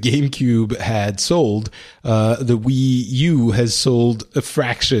as the GameCube had sold, the Wii U has sold a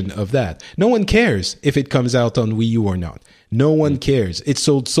fraction of that. No one cares if it comes out on Wii U or not. No one cares. It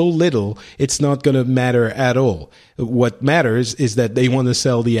sold so little, it's not going to matter at all. What matters is that they want to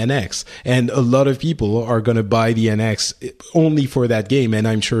sell the NX. And a lot of people are going to buy the NX only for that game, and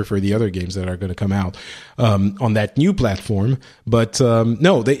I'm sure for the other games that are going to come out on that new platform. But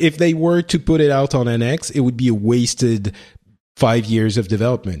if they were to put it out on NX, it would be a wasted 5 years of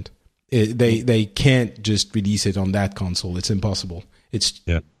development. They can't just release it on that console. It's impossible. That's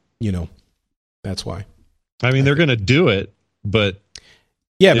why. I mean, they're going to do it. But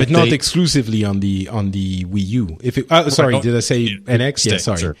but not exclusively on the Wii U. Did I say NX? Yeah,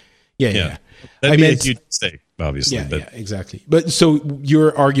 sorry. Sure. Yeah. That'd be a huge mistake, obviously. Yeah, exactly. But so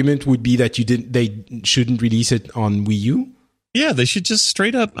your argument would be that they shouldn't release it on Wii U? Yeah, they should just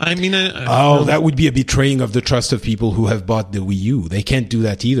straight up. I mean, that would be a betraying of the trust of people who have bought the Wii U. They can't do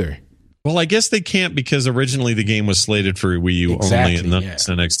that either. Well, I guess they can't because originally the game was slated for Wii U only, and then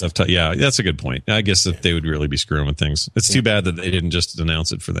the next stuff. Yeah, that's a good point. I guess that they would really be screwing with things. It's too bad that they didn't just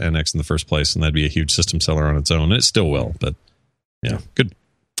announce it for the NX in the first place, and that'd be a huge system seller on its own. It still will, but yeah, good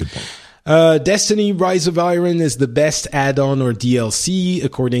point. Destiny Rise of Iron is the best add-on or DLC,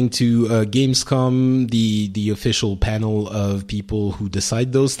 according to Gamescom, the official panel of people who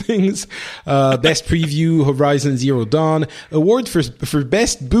decide those things. Best preview, Horizon Zero Dawn. Award for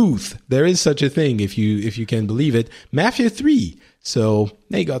best booth. There is such a thing, if you can believe it. Mafia 3. So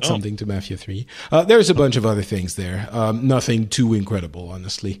they got something to Mafia 3. There's a bunch of other things there. Nothing too incredible,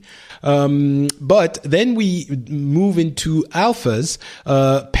 honestly. But then we move into alphas.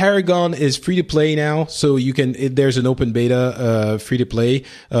 Paragon is free to play now. So there's an open beta, free to play,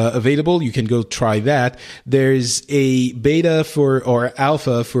 available. You can go try that. There's a beta or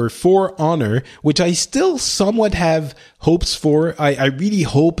alpha for Honor, which I still somewhat have hopes for. I really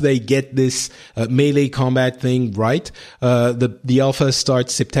hope they get this melee combat thing right. The alpha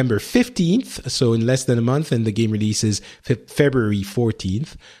starts September 15th, so in less than a month, and the game releases February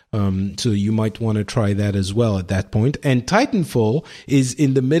 14th. So you might want to try that as well at that point. And Titanfall is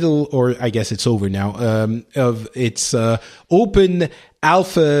in the middle, or I guess it's over now, of its open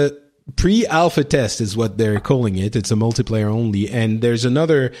alpha. Pre-alpha test is what they're calling it. It's a multiplayer only. And there's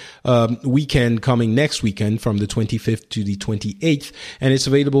another weekend coming next weekend from the 25th to the 28th. And it's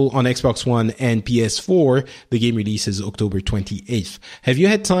available on Xbox One and PS4. The game releases October 28th. Have you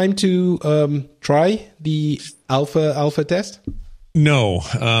had time to try the alpha test? No.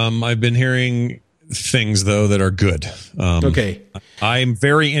 I've been hearing things, though, that are good. Okay. I'm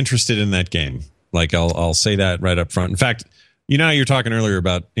very interested in that game. Like, I'll say that right up front. In fact, you know how you're talking earlier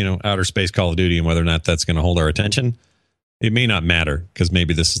about, outer space Call of Duty and whether or not that's going to hold our attention? It may not matter, because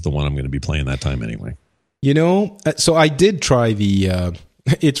maybe this is the one I'm going to be playing that time anyway. So I did try the...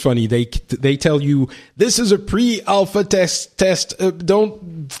 it's funny, they tell you, this is a pre-alpha test.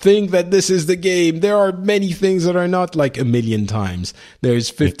 Don't think that this is the game. There are many things that are not, like a million times. There's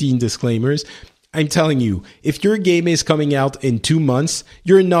 15 disclaimers. I'm telling you, if your game is coming out in 2 months,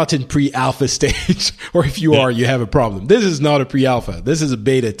 you're not in pre-alpha stage. Or if you are, you have a problem. This is not a pre-alpha. This is a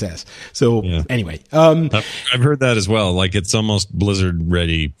beta test. So anyway. I've heard that as well. Like, it's almost Blizzard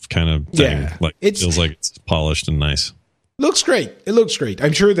ready kind of thing. Yeah, like, it feels like it's polished and nice. Looks great. It looks great.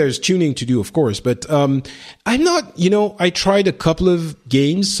 I'm sure there's tuning to do, of course, but I'm not, I tried a couple of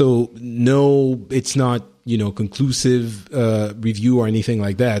games, so no, it's not, conclusive review or anything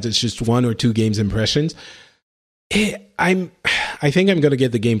like that. It's just 1 or 2 games impressions. I think I'm going to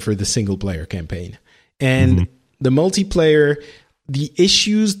get the game for the single player campaign. And the multiplayer, the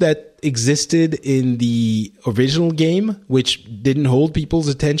issues that existed in the original game, which didn't hold people's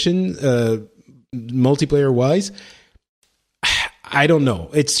attention multiplayer wise, I don't know.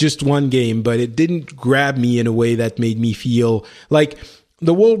 It's just one game, but it didn't grab me in a way that made me feel like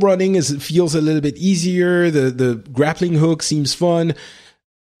the wall running feels a little bit easier. The grappling hook seems fun.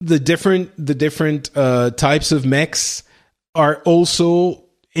 The different types of mechs are also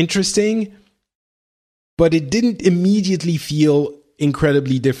interesting, but it didn't immediately feel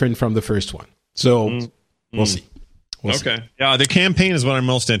incredibly different from the first one. So we'll see. We'll see. Yeah, the campaign is what I'm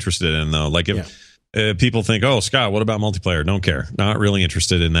most interested in, though. Like if people think, "Oh, Scott, what about multiplayer?" Don't care. Not really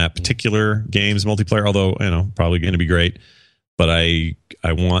interested in that particular game's multiplayer. Although probably going to be great. But I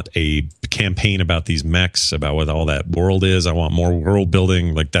want a campaign about these mechs, about what all that world is. I want more world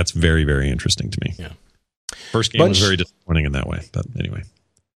building. Like, that's very, very interesting to me. Yeah. First game was very disappointing in that way. But anyway.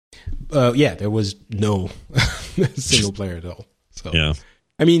 There was no single player at all. So yeah.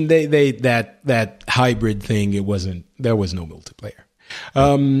 I mean, they that hybrid thing, there was no multiplayer.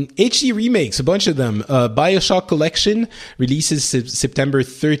 HD remakes, a bunch of them. BioShock Collection releases September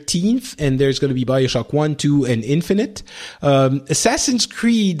 13th, and there's going to be BioShock 1, 2, and Infinite. Assassin's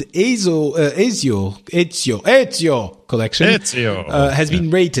Creed Ezio Collection has been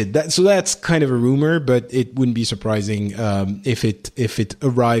rated. So that's kind of a rumor, but it wouldn't be surprising if it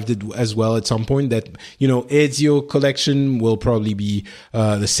arrived as well at some point. That Ezio Collection will probably be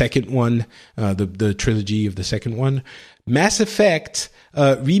the second one, the trilogy of the second one. Mass Effect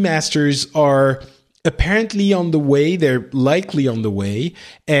remasters are apparently on the way. They're likely on the way.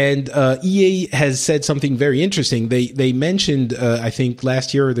 And EA has said something very interesting. They mentioned, I think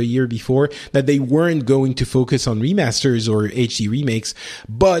last year or the year before, that they weren't going to focus on remasters or HD remakes,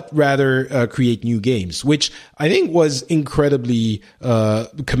 but rather create new games, which I think was incredibly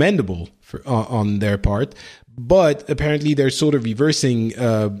commendable on their part. But apparently they're sort of reversing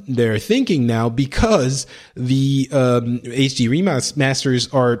their thinking now because the HD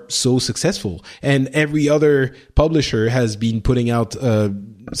remasters are so successful. And every other publisher has been putting out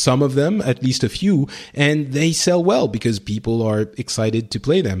some of them, at least a few, and they sell well because people are excited to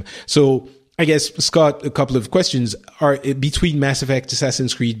play them. So I guess, Scott, a couple of questions are between Mass Effect,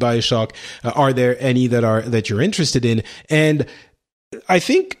 Assassin's Creed, BioShock. Are there any that you're interested in? And I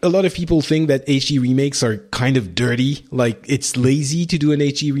think a lot of people think that HD remakes are kind of dirty, like it's lazy to do an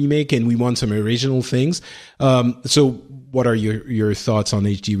HD remake and we want some original things. So what are your thoughts on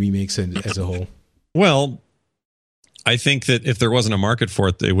HD remakes as a whole? Well, I think that if there wasn't a market for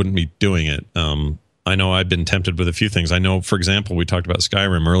it, they wouldn't be doing it. I know I've been tempted with a few things. I know, for example, we talked about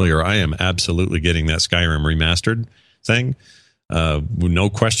Skyrim earlier. I am absolutely getting that Skyrim remastered thing. No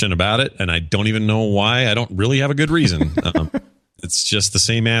question about it. And I don't even know why. I don't really have a good reason. It's just the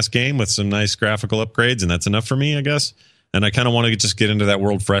same ass game with some nice graphical upgrades, and that's enough for me, I guess. And I kind of want to just get into that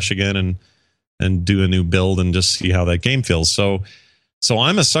world fresh again and do a new build and just see how that game feels. So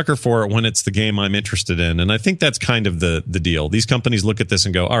I'm a sucker for it when it's the game I'm interested in. And I think that's kind of the deal. These companies look at this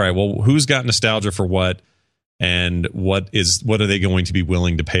and go, all right, well, who's got nostalgia for what? And what are they going to be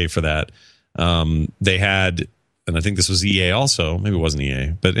willing to pay for that? They had, and I think this was EA also, maybe it wasn't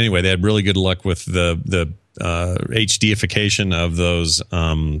EA, but anyway, they had really good luck with the HDification of those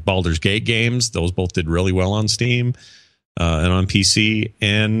Baldur's Gate games. Those both did really well on Steam and on PC.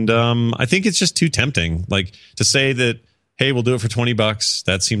 And I think it's just too tempting. Like to say that, hey, we'll do it for $20.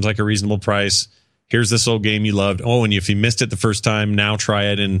 That seems like a reasonable price. Here's this old game you loved. Oh, and if you missed it the first time, now try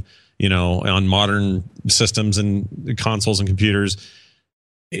it on modern systems and consoles and computers.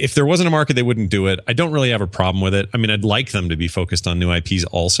 If there wasn't a market, they wouldn't do it. I don't really have a problem with it. I mean, I'd like them to be focused on new IPs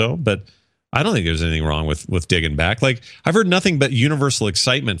also, but I don't think there's anything wrong with digging back. Like, I've heard nothing but universal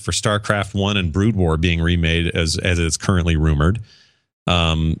excitement for StarCraft 1 and Brood War being remade as it's currently rumored.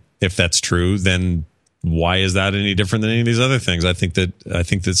 If that's true, then why is that any different than any of these other things? I think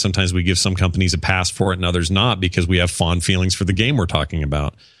that sometimes we give some companies a pass for it and others not because we have fond feelings for the game we're talking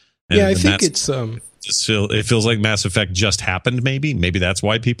about. And, I think it's it feels like Mass Effect just happened. Maybe that's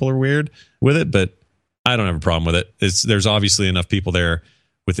why people are weird with it, but I don't have a problem with it. There's obviously enough people there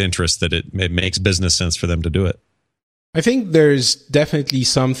with interest that it makes business sense for them to do it. I think there's definitely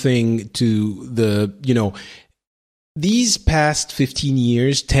something to these past 15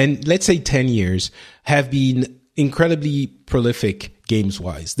 years, 10 years have been incredibly prolific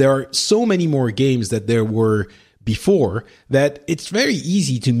games-wise. There are so many more games that there were before that it's very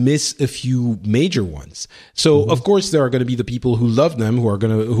easy to miss a few major ones. So of course there are going to be the people who love them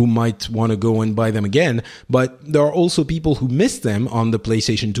who might want to go and buy them again, but there are also people who missed them on the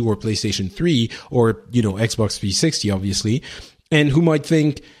PlayStation 2 or PlayStation 3 or Xbox 360 obviously, and who might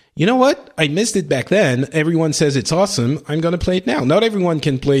think, you know what? I missed it back then. Everyone says it's awesome. I'm going to play it now. Not everyone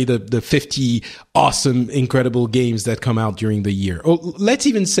can play the 50 awesome, incredible games that come out during the year. Or let's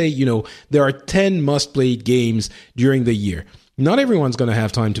even say, there are 10 must-play games during the year. Not everyone's going to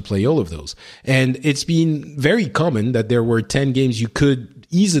have time to play all of those. And it's been very common that there were 10 games you could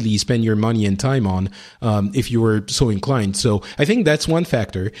easily spend your money and time on if you were so inclined. So I think that's one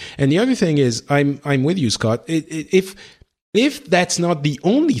factor. And the other thing is, I'm with you, Scott. If that's not the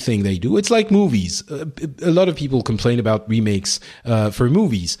only thing they do, it's like movies. A lot of people complain about remakes for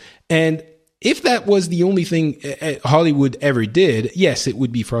movies. And if that was the only thing Hollywood ever did, yes, it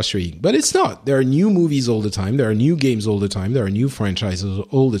would be frustrating. But it's not. There are new movies all the time. There are new games all the time. There are new franchises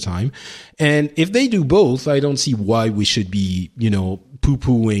all the time. And if they do both, I don't see why we should be,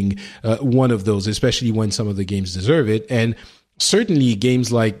 poo-pooing one of those, especially when some of the games deserve it. And certainly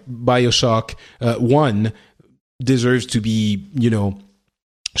games like BioShock 1 deserves to be,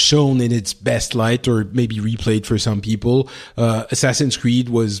 shown in its best light or maybe replayed for some people. Assassin's Creed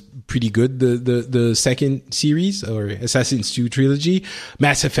was pretty good, the second series, or Assassin's 2 trilogy.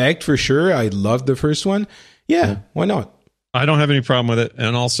 Mass Effect, for sure. I loved the first one. Yeah, why not? I don't have any problem with it.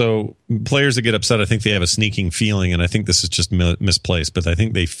 And also, players that get upset, I think they have a sneaking feeling, and I think this is just misplaced, but I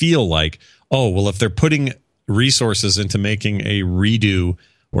think they feel like, oh, well, if they're putting resources into making a redo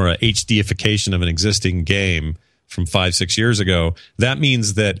or a HDification of an existing game from 5-6 years ago, that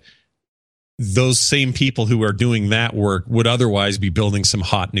means that those same people who are doing that work would otherwise be building some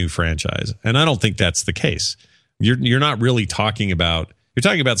hot new franchise. And I don't think that's the case. You're not really talking about, you're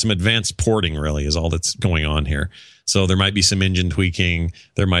talking about some advanced porting, really, is all that's going on here. So there might be some engine tweaking.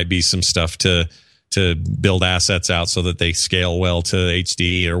 There might be some stuff to build assets out so that they scale well to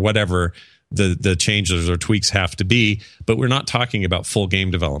HD or whatever the changes or tweaks have to be. But we're not talking about full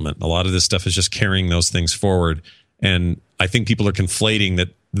game development. A lot of this stuff is just carrying those things forward. And I think people are conflating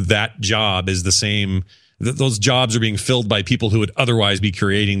that game is the same. Those jobs are being filled by people who would otherwise be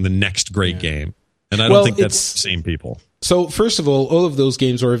creating the next great game. And I don't think that's the same people. So first of all of those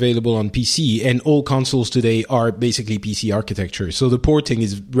games are available on PC, and all consoles today are basically PC architecture. So the porting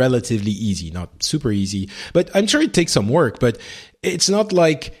is relatively easy, not super easy, but I'm sure it takes some work, but it's not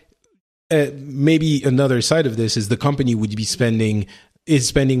like maybe another side of this is the company would be spending is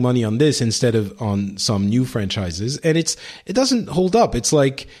spending money on this instead of on some new franchises, and it doesn't hold up. It's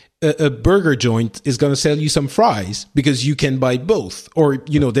like a burger joint is going to sell you some fries because you can buy both, or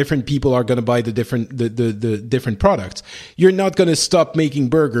different people are going to buy the different products. You're not going to stop making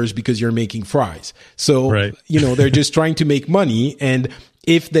burgers because you're making fries. So right. They're just trying to make money, and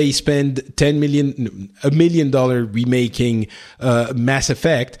if they spend $1 million remaking Mass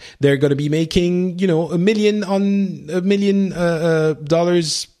Effect, they're going to be making $1 million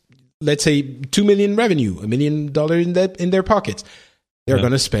dollars. Let's say $2 million revenue, $1 million in their pockets. They're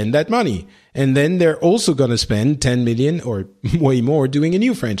going to spend that money, and then they're also going to spend $10 million or way more doing a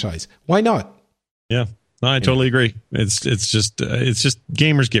new franchise. Why not? Yeah, no, I totally agree. It's just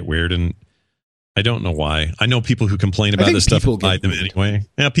gamers get weird, and I don't know why. I know people who complain about this stuff and buy them anyway.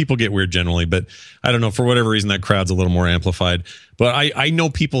 Yeah, people get weird generally, but I don't know, for whatever reason that crowd's a little more amplified. But I know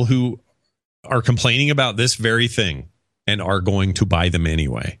people who are complaining about this very thing and are going to buy them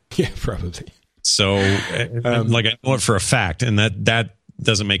anyway. Yeah, probably. So, I know it for a fact, and that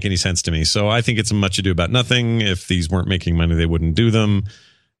doesn't make any sense to me. So I think it's much ado about nothing. If these weren't making money, they wouldn't do them.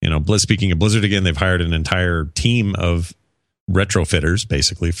 Speaking of Blizzard again, they've hired an entire team of retrofitters,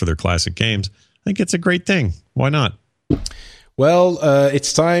 basically, for their classic games. I think it's a great thing. Why not? Well,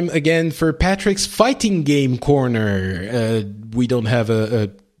 it's time again for Patrick's Fighting Game Corner. We don't have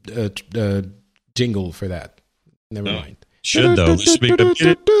a jingle for that. Never mind. Should, though.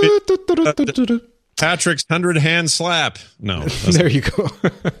 Patrick's 100-hand slap. No. There you go.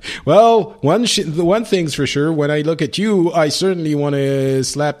 Well, one thing's for sure. When I look at you, I certainly want to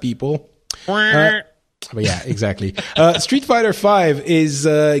slap people. But yeah, exactly. Street Fighter V is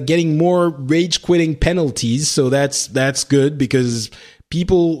getting more rage quitting penalties, so that's good because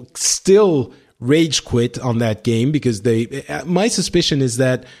people still rage quit on that game because my suspicion is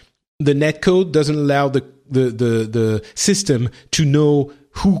that the netcode doesn't allow the system to know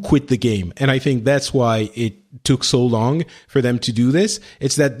who quit the game, and I think that's why it took so long for them to do this.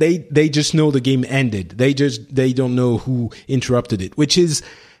 It's that they just know the game ended. They don't know who interrupted it, which is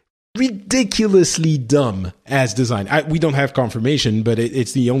ridiculously dumb as design. We don't have confirmation, but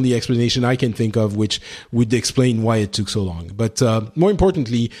it's the only explanation I can think of which would explain why it took so long. But more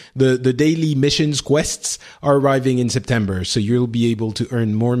importantly, the daily missions quests are arriving in September, so you'll be able to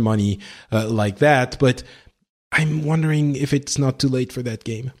earn more money like that. But I'm wondering if it's not too late for that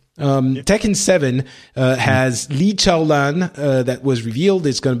game. Tekken 7 has Li Chaolan that was revealed.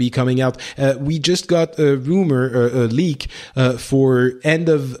 It's going to be coming out. We just got a leak for end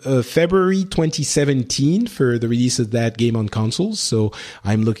of February 2017 for the release of that game on consoles. So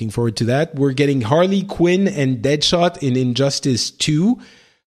I'm looking forward to that. We're getting Harley Quinn and Deadshot in Injustice 2.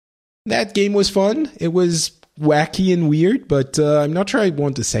 That game was fun. It was wacky and weird, but I'm not sure I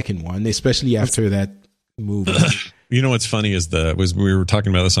want the second one, especially after that movie. You know what's funny is we were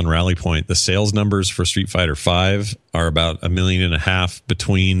talking about this on Rally Point. The sales numbers for Street Fighter V are about 1.5 million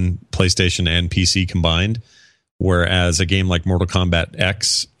between PlayStation and PC combined, whereas a game like Mortal Kombat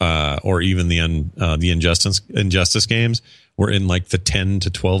X or even the Injustice games were in like the 10 to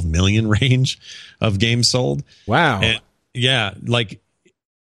 12 million range of games sold. Wow. And yeah, like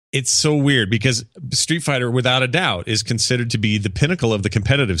it's so weird because Street Fighter, without a doubt, is considered to be the pinnacle of the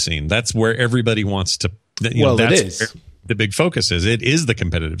competitive scene. That's where everybody wants to. That's it is. Where the big focus is. It is the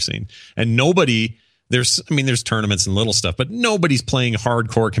competitive scene, and there's tournaments and little stuff, but nobody's playing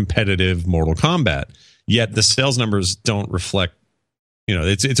hardcore competitive Mortal Kombat. Yet the sales numbers don't reflect.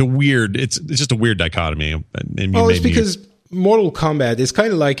 It's just a weird dichotomy. It's because Mortal Kombat is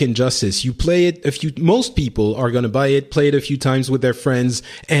kind of like Injustice. You play it most people are going to buy it, play it a few times with their friends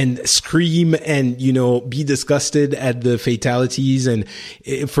and scream and, be disgusted at the fatalities. And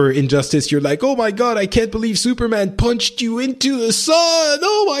for Injustice, you're like, oh my God, I can't believe Superman punched you into the sun.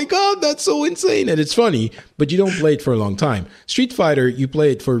 Oh my God, that's so insane. And it's funny, but you don't play it for a long time. Street Fighter, you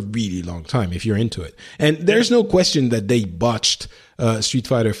play it for a really long time if you're into it. And there's no question that they botched Street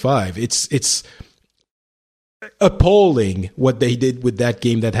Fighter V. It's appalling what they did with that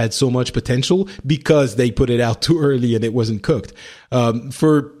game that had so much potential because they put it out too early and it wasn't cooked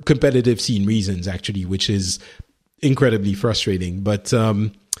for competitive scene reasons, actually, which is incredibly frustrating. But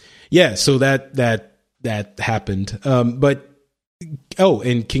so that happened.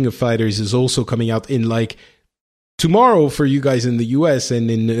 And King of Fighters is also coming out in like tomorrow for you guys in the US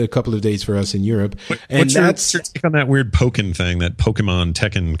and in a couple of days for us in Europe. What's your take on that weird Pokken thing, that Pokemon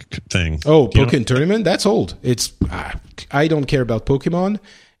Tekken thing? Oh, Pokken Tournament? That's old. I don't care about Pokemon,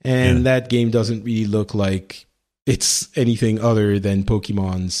 and that game doesn't really look like it's anything other than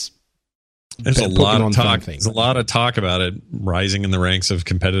Pokemon's. There's a lot of talk. There's a lot of talk about it rising in the ranks of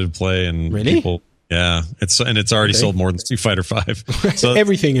competitive play, and really? People. Yeah, it's already sold more than Street Fighter V. So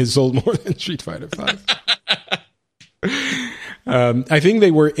everything has sold more than Street Fighter V. I think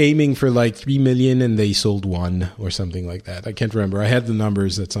they were aiming for like 3 million and they sold 1 or something like that. I can't remember. I had the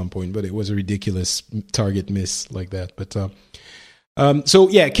numbers at some point, but it was a ridiculous target miss like that. But so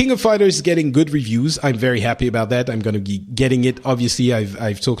yeah, King of Fighters getting good reviews. I'm very happy about that. I'm going to be getting it. Obviously,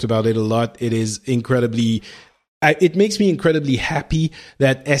 I've talked about it a lot. It is incredibly. It makes me incredibly happy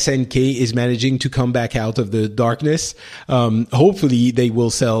that SNK is managing to come back out of the darkness. Hopefully they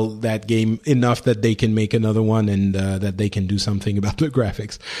will sell that game enough that they can make another one and that they can do something about the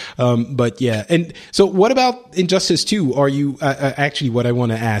graphics. But yeah. And so what about Injustice 2? Are you actually what I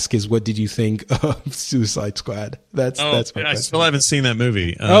want to ask is what did you think of Suicide Squad? That's my question. I still haven't seen that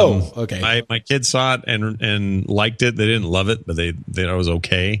movie. Okay. My kids saw it and liked it. They didn't love it, but they thought it was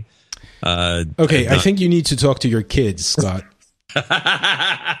okay. Okay, I think you need to talk to your kids, Scott.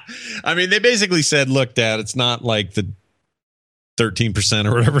 I mean, they basically said, look, Dad, it's not like the 13%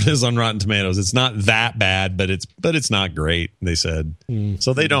 or whatever it is on Rotten Tomatoes. It's not that bad, but it's not great, they said.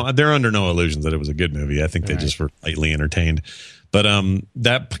 So they're under no illusions that it was a good movie. I think they just were lightly entertained. But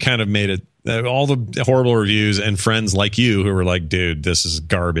that kind of made it, all the horrible reviews and friends like you who were like, dude, this is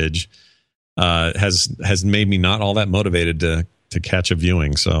garbage, has made me not all that motivated to catch a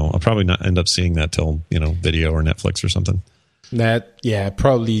viewing. So I'll probably not end up seeing that till, video or Netflix or something. That, yeah,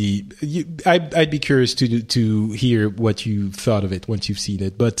 probably. I'd be curious to hear what you thought of it once you've seen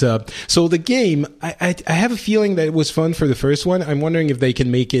it. But so the game, I have a feeling that it was fun for the first one. I'm wondering if they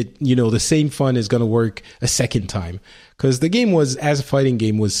can make it, the same fun is going to work a second time. Because the game was, as a fighting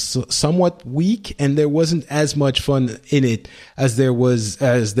game, was somewhat weak, and there wasn't as much fun in it as there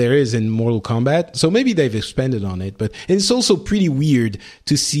is in Mortal Kombat. So maybe they've expanded on it, but it's also pretty weird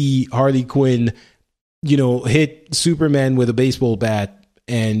to see Harley Quinn, hit Superman with a baseball bat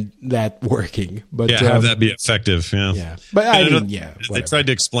and that working. But have that be effective. Yeah. Yeah. But I mean, they tried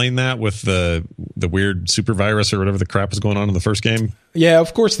to explain that with the weird super virus or whatever the crap was going on in the first game. Yeah,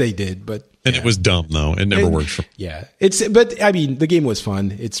 of course they did, but it was dumb though. It never worked for. Yeah. But I mean, the game was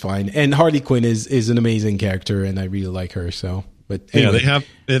fun. It's fine. And Harley Quinn is an amazing character and I really like her, so but anyway. Yeah,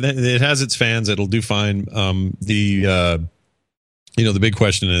 it has its fans. It'll do fine. The big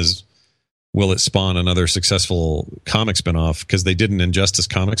question is, will it spawn another successful comic spinoff? Because they did an Injustice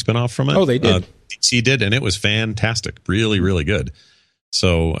comic spinoff from it. Oh, they did. DC did, and it was fantastic. Really, really good.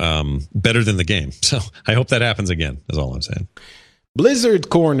 So better than the game. So I hope that happens again, is all I'm saying. Blizzard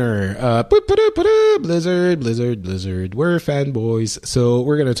Corner. Blizzard. We're fanboys. So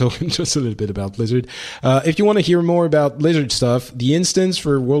we're going to talk just a little bit about Blizzard. If you want to hear more about Blizzard stuff, the instance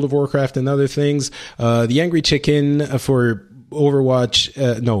for World of Warcraft and other things, the Angry Chicken for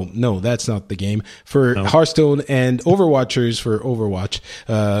Overwatch, no, that's not the game, for Hearthstone, and Overwatchers for Overwatch,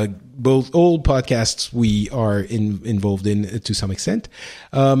 both old podcasts we are involved in to some extent.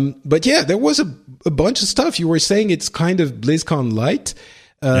 But yeah, there was a bunch of stuff. You were saying it's kind of BlizzCon light.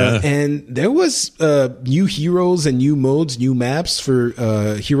 And there was new heroes and new modes, new maps for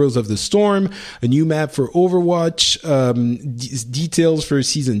Heroes of the Storm, a new map for Overwatch, details for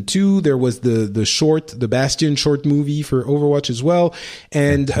Season 2. There was the Bastion short movie for Overwatch as well,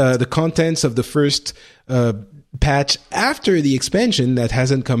 and the contents of the first patch after the expansion that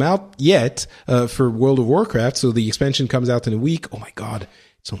hasn't come out yet for World of Warcraft. So the expansion comes out in a week. Oh my God,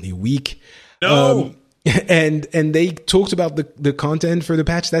 it's only a week. No. And they talked about the content for the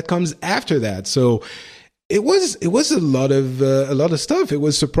patch that comes after that. So it was a lot of stuff. It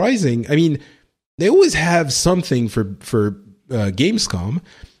was surprising. I mean, they always have something for Gamescom,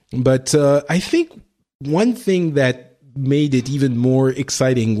 but I think one thing that made it even more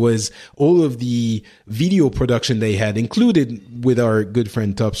exciting was all of the video production they had included with our good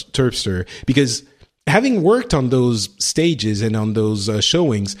friend Terpster, because having worked on those stages and on those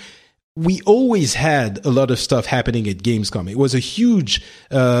showings, we always had a lot of stuff happening at Gamescom. It was a huge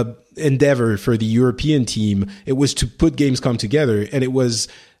endeavor for the European team. It was to put Gamescom together, and it was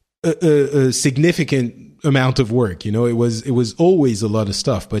a significant amount of work. It was always a lot of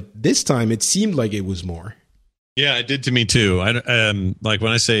stuff, but this time it seemed like it was more. Yeah, it did to me too. Like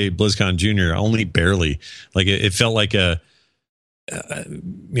when I say BlizzCon Junior, only barely. Like it felt like it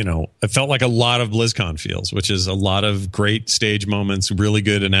felt like a lot of BlizzCon feels, which is a lot of great stage moments, really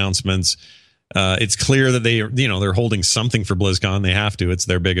good announcements. It's clear that they're holding something for BlizzCon. They have to. It's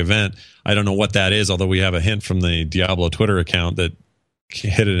their big event. I don't know what that is, although we have a hint from the Diablo Twitter account that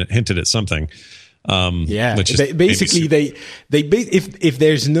hinted at something. Which is basically if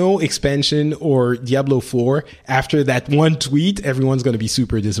there's no expansion or Diablo 4 after that one tweet, everyone's going to be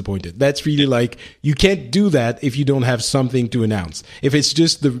super disappointed. That's really like, you can't do that if you don't have something to announce. If it's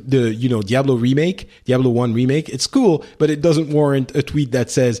just the Diablo 1 remake, it's cool, but it doesn't warrant a tweet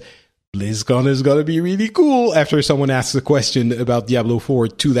that says BlizzCon is going to be really cool after someone asks a question about Diablo 4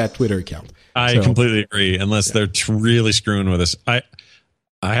 to that Twitter account. I completely agree, unless they're really screwing with us.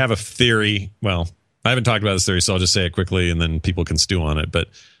 I have a theory. Well, I haven't talked about this theory, so I'll just say it quickly and then people can stew on it. But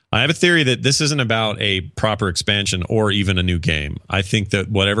I have a theory that this isn't about a proper expansion or even a new game. I think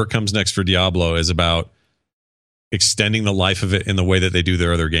that whatever comes next for Diablo is about extending the life of it in the way that they do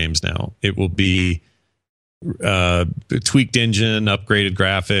their other games now. It will be tweaked engine, upgraded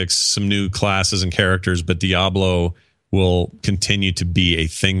graphics, some new classes and characters, but Diablo will continue to be a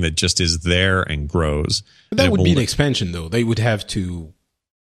thing that just is there and grows. But that would be an expansion, though. They would have to...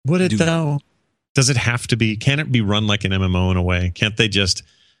 Would it though? Does it have to be? Can it be run like an MMO in a way? Can't they just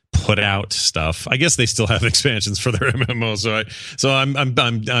put out stuff? I guess they still have expansions for their MMO. So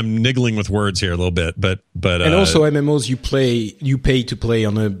I'm niggling with words here a little bit, but and also MMOs you pay to play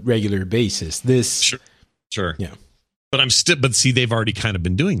on a regular basis. Sure. Yeah. But see, they've already kind of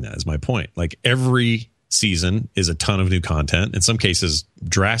been doing that, is my point. Like every season is a ton of new content, in some cases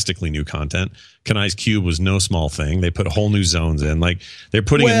drastically new content. Kanai's Cube was no small thing. They put whole new zones in, like they're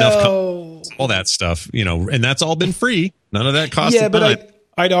putting enough all that stuff, and that's all been free. None of that cost. Yeah, but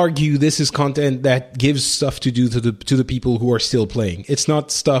I'd argue this is content that gives stuff to do to the people who are still playing. It's not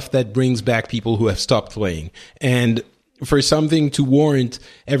stuff that brings back people who have stopped playing. And for something to warrant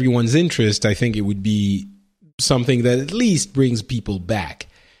everyone's interest, I think it would be something that at least brings people back.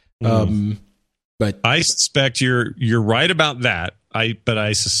 But I suspect you're right about that. But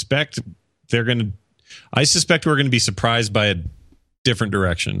I suspect we're going to be surprised by a different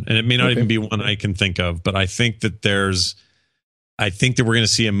direction, and it may not even be one I can think of. But I think that we're going to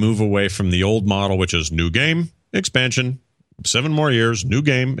see a move away from the old model, which is new game expansion, 7 more years, new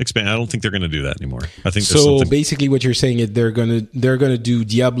game expand. I don't think they're going to do that anymore. I think so. Basically, what you're saying is they're gonna do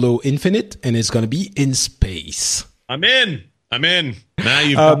Diablo Infinite, and it's going to be in space. I'm in. Now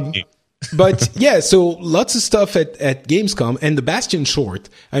you've got me. But yeah, so lots of stuff at Gamescom, and the Bastion short.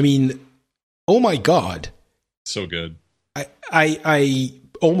 I mean, oh my god, so good. I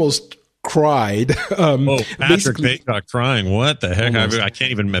almost cried. Patrick Baycock crying. What the heck? I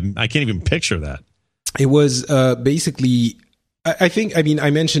can't even picture that. It was basically. I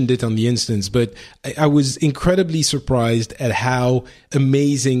mentioned it on the instance, but I was incredibly surprised at how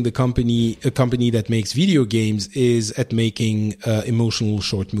amazing a company that makes video games is at making emotional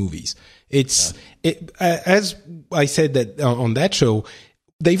short movies. As I said that on that show,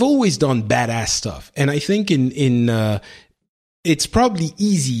 they've always done badass stuff, and I think it's probably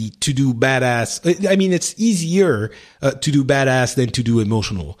easy to do badass. I mean, it's easier to do badass than to do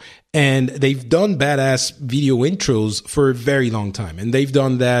emotional. And they've done badass video intros for a very long time. And they've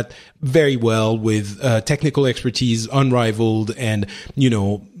done that very well with technical expertise unrivaled and,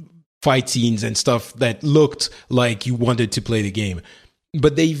 fight scenes and stuff that looked like you wanted to play the game.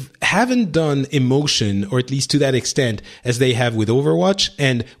 But they haven't done emotion, or at least to that extent, as they have with Overwatch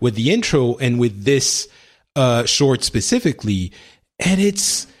and with the intro and with this short specifically. And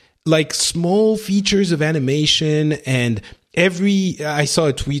it's like small features of animation, and I saw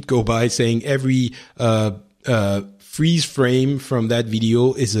a tweet go by saying every freeze frame from that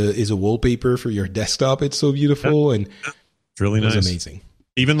video is a wallpaper for your desktop. It's so beautiful, and it's really nice. Amazing.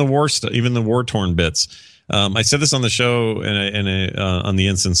 Even the war torn bits. I said this on the show and on the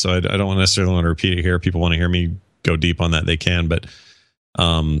instance, so I don't necessarily want to repeat it here. People want to hear me go deep on that, they can, but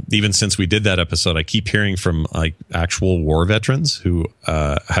even since we did that episode, I keep hearing from like actual war veterans who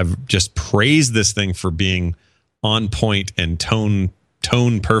have just praised this thing for being on point and tone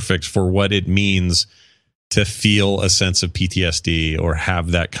perfect for what it means to feel a sense of PTSD or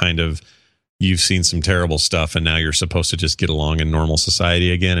have that kind of, you've seen some terrible stuff and now you're supposed to just get along in normal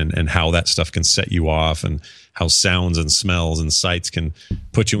society again, and how that stuff can set you off, and how sounds and smells and sights can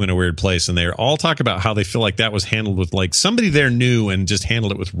put you in a weird place. And they all talk about how they feel like that was handled with, like, somebody there knew and just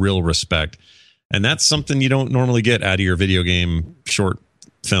handled it with real respect. And that's something you don't normally get out of your video game short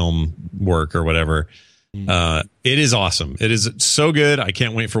film work or whatever. It is awesome. It is so good. I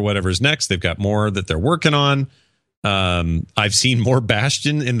can't wait for whatever's next. They've got more that they're working on. I've seen more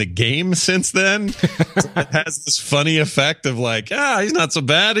Bastion in the game since then. It has this funny effect of like, he's not so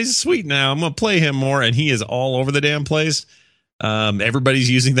bad. He's sweet now. I'm going to play him more. And he is all over the damn place. Everybody's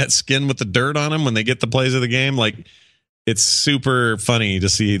using that skin with the dirt on him when they get the plays of the game. Like, it's super funny to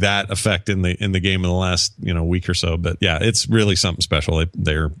see that effect in the game in the last week or so. But yeah, it's really something special.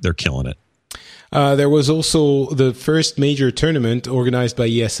 They're killing it. There was also the first major tournament organized by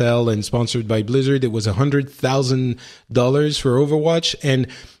ESL and sponsored by Blizzard. It was $100,000 for Overwatch, and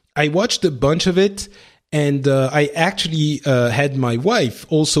I watched a bunch of it. And I actually had my wife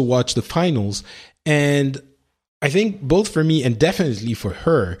also watch the finals, and I think both for me and definitely for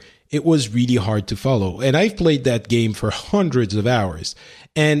her, it was really hard to follow. And I've played that game for hundreds of hours,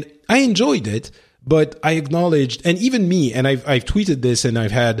 and I enjoyed it, but I acknowledged, and even me, and I've tweeted this, and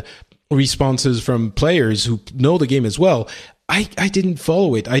I've had responses from players who know the game as well. I didn't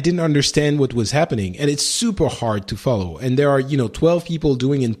follow it. I didn't understand what was happening, and it's super hard to follow. And there are 12 people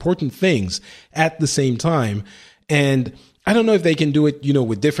doing important things at the same time, and I don't know if they can do it,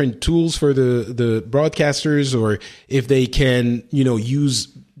 with different tools for the broadcasters, or if they can, use.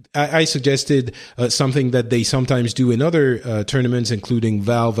 I suggested something that they sometimes do in other tournaments, including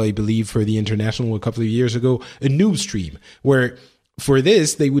Valve, I believe, for the International a couple of years ago, a noob stream, where for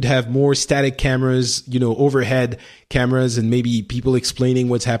this, they would have more static cameras, overhead cameras, and maybe people explaining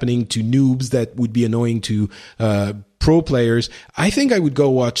what's happening to noobs that would be annoying to pro players. I think I would go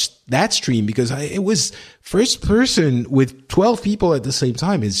watch that stream, because it was first person with 12 people at the same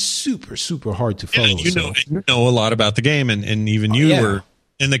time is super, super hard to follow. Yeah, you know a lot about the game, and even you were.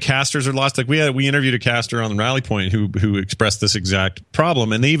 And the casters are lost. Like we interviewed a caster on Rally Point who expressed this exact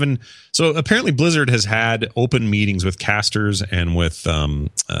problem. And so apparently Blizzard has had open meetings with casters and with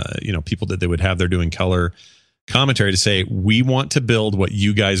people that they would have there doing color commentary to say, we want to build what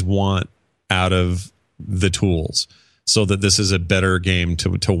you guys want out of the tools, so that this is a better game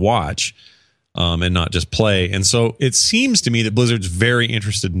to watch and not just play. And so it seems to me that Blizzard's very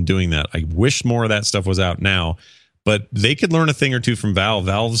interested in doing that. I wish more of that stuff was out now. But they could learn a thing or two from Valve.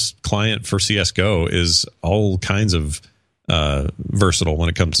 Valve's client for CSGO is all kinds of versatile when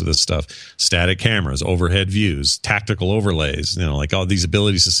it comes to this stuff. Static cameras, overhead views, tactical overlays, like all these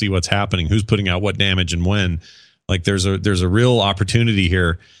abilities to see what's happening, who's putting out what damage and when. Like there's a real opportunity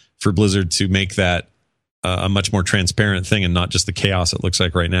here for Blizzard to make that a much more transparent thing, and not just the chaos it looks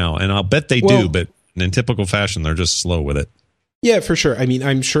like right now. And I'll bet they do, but in typical fashion, they're just slow with it. Yeah, for sure. I mean,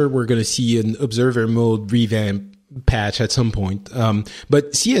 I'm sure we're going to see an observer mode revamp patch at some point.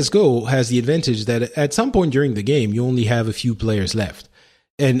 But CSGO has the advantage that at some point during the game, you only have a few players left.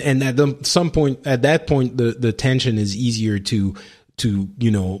 And at that point, the tension is easier to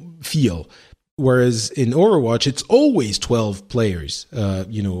feel. Whereas in Overwatch, it's always 12 players,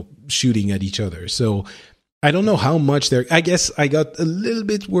 shooting at each other. So I don't know how much I guess I got a little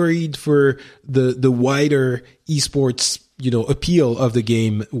bit worried for the wider esports appeal of the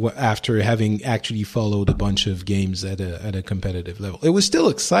game after having actually followed a bunch of games at a competitive level. It was still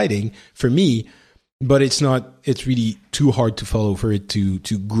exciting for me, but it's really too hard to follow for it to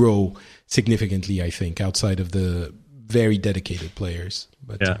grow significantly, I think, outside of the very dedicated players.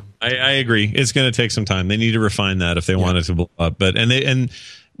 But yeah, I agree. It's going to take some time. They need to refine that if they want it to blow up. But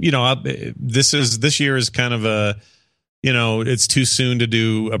this year is kind of a, it's too soon to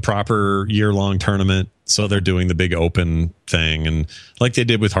do a proper year-long tournament. So they're doing the big open thing, and like they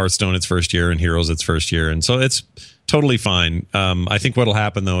did with Hearthstone its first year and Heroes its first year, and so it's totally fine. I think what'll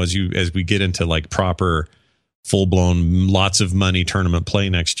happen though, as we get into like proper, full-blown, lots of money tournament play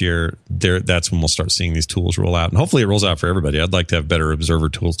next year, that's when we'll start seeing these tools roll out, and hopefully it rolls out for everybody. I'd like to have better observer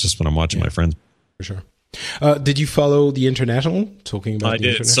tools just when I'm watching my friends. For sure. Did you follow the International? Talking about I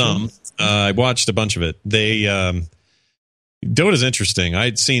did some. I watched a bunch of it. Dota's interesting.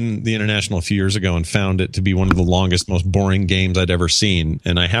 I'd seen the International a few years ago and found it to be one of the longest, most boring games I'd ever seen.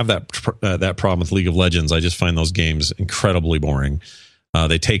 And I have that problem with League of Legends. I just find those games incredibly boring.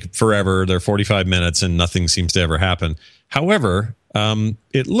 They take forever. They're 45 minutes and nothing seems to ever happen. However,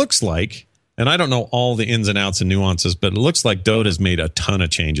 it looks like, and I don't know all the ins and outs and nuances, but it looks like Dota's made a ton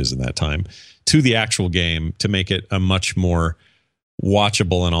of changes in that time to the actual game to make it a much more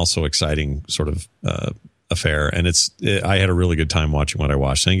watchable and also exciting sort of affair. And I had a really good time watching what I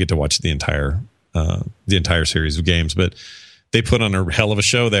watched. I didn't get to watch the entire series of games, but they put on a hell of a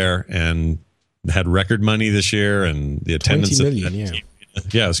show there and had record money this year, and the attendance 20 million,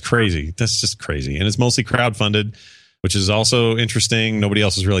 yeah, it was crazy. That's just crazy. And it's mostly crowdfunded, which is also interesting. Nobody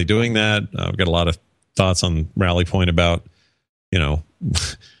else is really doing that. I've got a lot of thoughts on Rally Point about,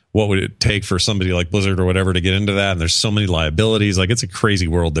 what would it take for somebody like Blizzard or whatever to get into that? And there's so many liabilities. Like, it's a crazy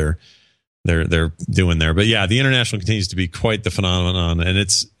world they're doing there. But yeah, the International continues to be quite the phenomenon, and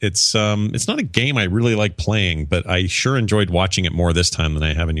it's not a game I really like playing, but I sure enjoyed watching it more this time than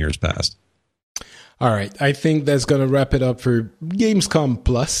I have in years past. All right, I think that's going to wrap it up for Gamescom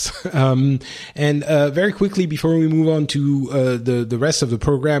Plus. And very quickly, before we move on to the rest of the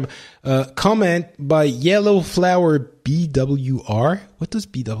program, comment by Yellow Flower BWR. What does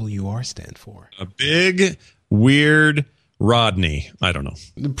BWR stand for? A big, weird Rodney. I don't know.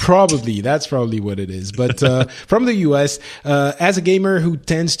 That's probably what it is. But from the US, as a gamer who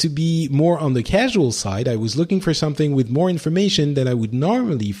tends to be more on the casual side, I was looking for something with more information than I would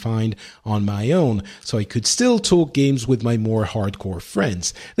normally find on my own, so I could still talk games with my more hardcore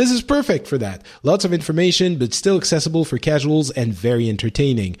friends. This is perfect for that. Lots of information, but still accessible for casuals and very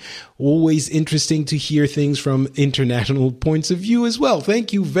entertaining. Always interesting to hear things from international points of view as well.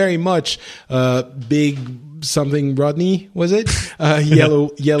 Thank you very much, big something Rodney, was it?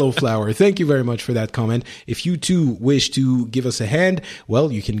 Yellow Flower. Thank you very much for that comment. If you too wish to give us a hand,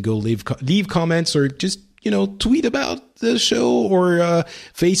 well, you can go leave comments or just, tweet about the show or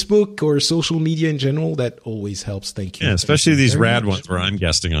Facebook or social media in general. That always helps. Thank you. Yeah, especially these rad ones where I'm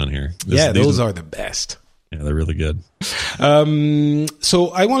guesting on here. Those are the best. Yeah, they're really good. So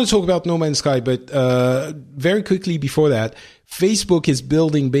I want to talk about No Man's Sky, but very quickly before that, Facebook is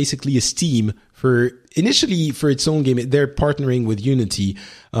building basically a Steam initially for its own game. They're partnering with Unity,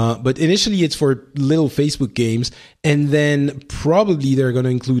 but initially it's for little Facebook games, and then probably they're going to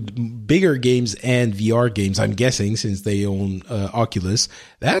include bigger games and VR games, I'm guessing, since they own Oculus.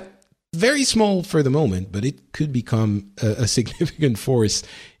 That very small for the moment, but it could become a significant force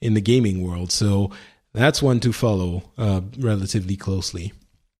in the gaming world. So that's one to follow relatively closely.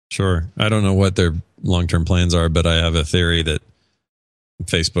 Sure. I don't know what their long-term plans are, but I have a theory that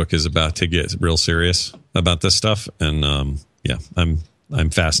Facebook is about to get real serious about this stuff, and I'm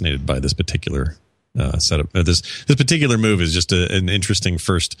fascinated by this particular setup. This particular move is just an interesting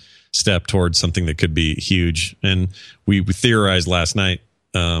first step towards something that could be huge. And we theorized last night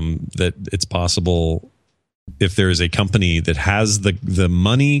that it's possible, if there is a company that has the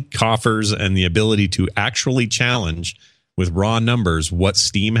money coffers and the ability to actually challenge with raw numbers what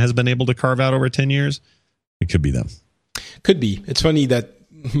Steam has been able to carve out over 10 years, it could be them. Could be. It's funny that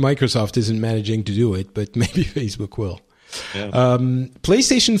Microsoft isn't managing to do it, but maybe Facebook will. Yeah.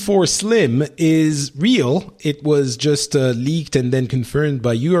 PlayStation 4 Slim is real. It was just leaked and then confirmed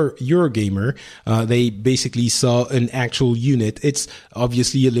by Eurogamer. They basically saw an actual unit. It's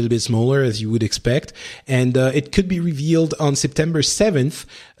obviously a little bit smaller, as you would expect, and it could be revealed on September 7th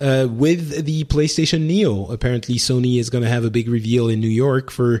with the PlayStation Neo. Apparently, Sony is going to have a big reveal in New York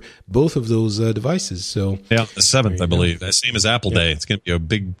for both of those devices. So yeah, the 7th, I believe. That same as Apple Day. It's going to be a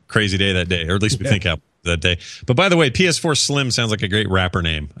big, crazy day that day, or at least we think Apple that day. But by the way, PS4 Slim sounds like a great rapper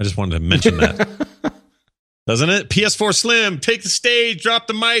name. I just wanted to mention that. Doesn't it? PS4 Slim, take the stage, drop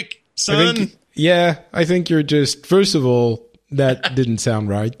the mic, son. I think you're just, first of all, that didn't sound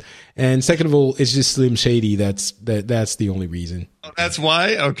right. And second of all, it's just Slim Shady. That's the only reason. Oh, that's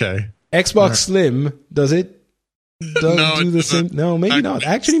why? Okay. Xbox Slim, does it? No, maybe not.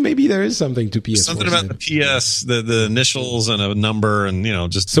 Actually, maybe there is something to PS4. Something about the PS, the initials and a number, and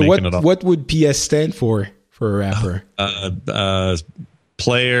just so making it up. What would PS stand for a rapper?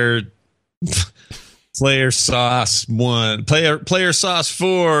 Player sauce 1, player sauce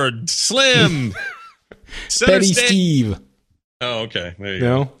 4, Slim, Petty Steve. Oh, okay. There you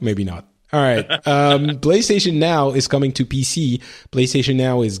go. No, maybe not. All right. PlayStation Now is coming to PC. PlayStation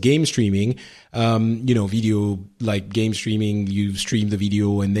Now is game streaming. Video, like game streaming. You stream the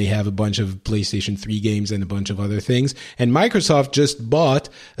video and they have a bunch of PlayStation 3 games and a bunch of other things. And Microsoft just bought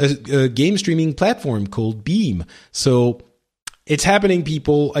a game streaming platform called Beam. So it's happening,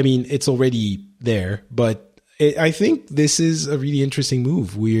 people. I mean, it's already there, but I think this is a really interesting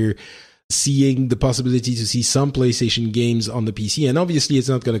move. We're seeing the possibility to see some PlayStation games on the PC, and obviously it's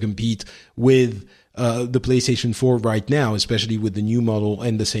not going to compete with the PlayStation 4 right now, especially with the new model,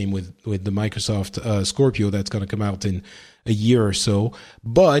 and the same with the Microsoft Scorpio that's going to come out in a year or so.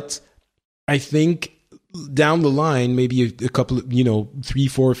 But I think down the line, maybe a couple of 3,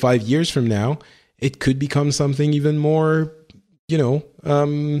 4, 5 years from now, it could become something even more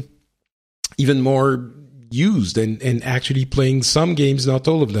even more used, and actually playing some games, not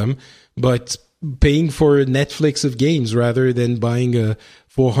all of them, but paying for a Netflix of games rather than buying a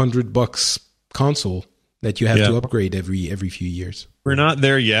 $400 console that you have to upgrade every few years. We're not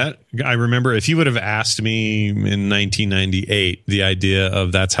there yet. I remember if you would have asked me in 1998, the idea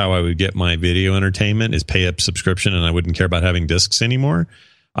of that's how I would get my video entertainment is pay a subscription and I wouldn't care about having discs anymore,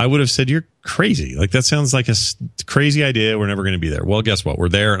 I would have said, you're crazy. Like, that sounds like a crazy idea. We're never going to be there. Well, guess what? We're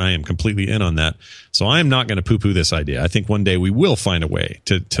there, and I am completely in on that. So I am not going to poo-poo this idea. I think one day we will find a way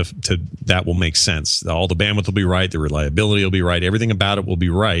to that will make sense. All the bandwidth will be right. The reliability will be right. Everything about it will be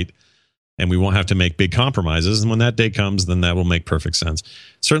right. and we won't have to make big compromises. And when that day comes, then that will make perfect sense.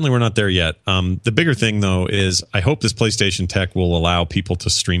 Certainly, we're not there yet. The bigger thing, though, is I hope this PlayStation tech will allow people to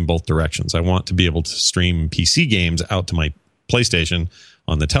stream both directions. I want to be able to stream PC games out to my PlayStation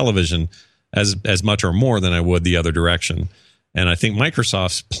on the television as much or more than I would the other direction. And I think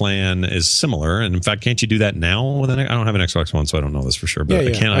Microsoft's plan is similar. And in fact, can't you do that now? I don't have an Xbox One, so I don't know this for sure. But I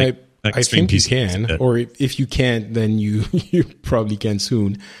think you can, or if you can't, then you probably can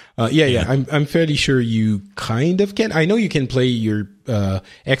soon. I'm fairly sure you kind of can. I know you can play your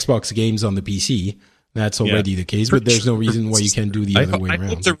Xbox games on the PC. That's already the case, but there's no reason why you can't do the other way around. I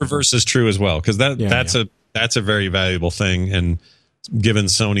hope the reverse is true as well, because that's a very valuable thing. And given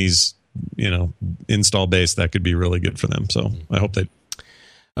Sony's install base, that could be really good for them. So I hope they.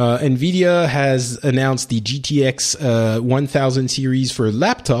 NVIDIA has announced the GTX 1000 series for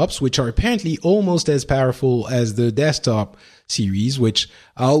laptops, which are apparently almost as powerful as the desktop series, which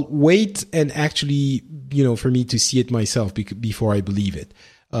I'll wait and actually, for me to see it myself before I believe it.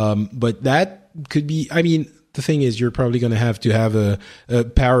 But that could be, the thing is, you're probably going to have a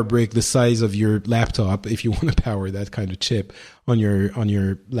power brick the size of your laptop if you want to power that kind of chip on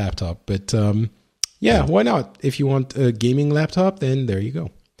your laptop. But why not? If you want a gaming laptop, then there you go.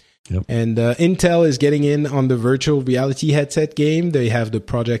 Yep. And Intel is getting in on the virtual reality headset game. They have the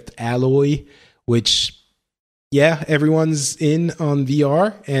Project Alloy, which, everyone's in on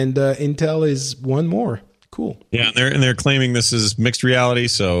VR, and Intel is one more. Cool. Yeah, and they're claiming this is mixed reality,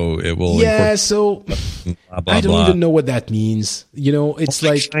 so it will. Yeah, so I don't even know what that means. It's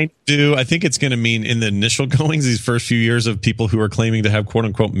I think it's going to mean in the initial goings, these first few years of people who are claiming to have quote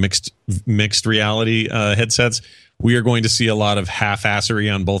unquote mixed reality headsets, we are going to see a lot of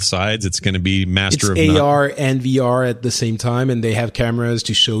half-assery on both sides. It's going to be master of AR and VR at the same time, and they have cameras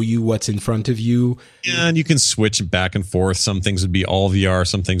to show you what's in front of you. Yeah, and you can switch back and forth. Some things would be all VR,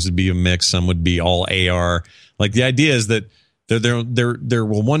 some things would be a mix, some would be all AR. Like the idea is that there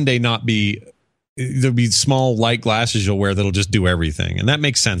will one day not be. There'll be small light glasses you'll wear that'll just do everything, and that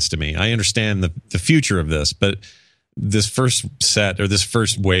makes sense to me. I understand the future of this, but this first set or this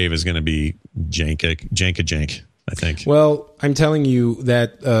first wave is going to be jank. I think. Well, I'm telling you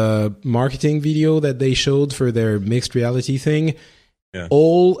that marketing video that they showed for their mixed reality thing,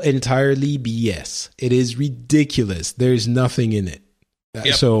 all entirely BS. It is ridiculous. There's nothing in it.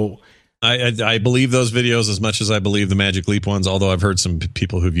 Yep. So I believe those videos as much as I believe the Magic Leap ones, although I've heard some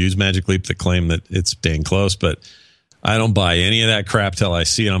people who've used Magic Leap that claim that it's dang close, but I don't buy any of that crap till I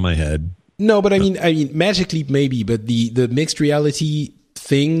see it on my head. No, but I mean Magic Leap maybe, but the mixed reality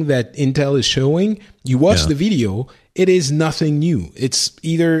thing that Intel is showing, you watch the video, it is nothing new. It's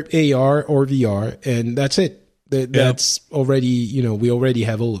either AR or VR, and that's it. That's already, we already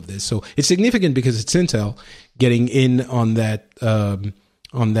have all of this. So it's significant because it's Intel getting in on that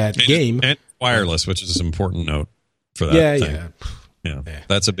game. And wireless, which is an important note for that thing. Yeah,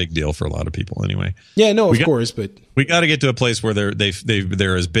 that's a big deal for a lot of people anyway. Yeah, no, of course, but we got to get to a place where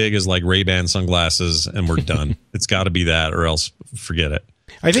they're as big as like Ray-Ban sunglasses, and we're done. It's got to be that, or else forget it.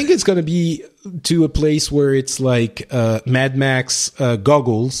 I think it's going to be to a place where it's like Mad Max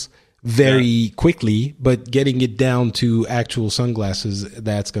goggles very quickly, but getting it down to actual sunglasses,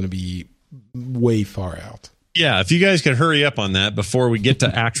 that's going to be way far out. Yeah, if you guys could hurry up on that before we get to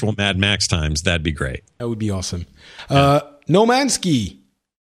actual Mad Max times, that'd be great. That would be awesome. No Man's Sky.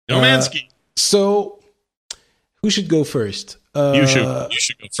 So, who should go first? You should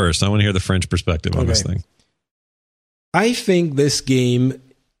go first. I want to hear the French perspective on this thing. I think this game,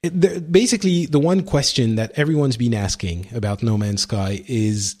 basically the one question that everyone's been asking about No Man's Sky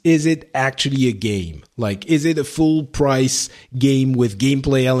is it actually a game? Like, is it a full price game with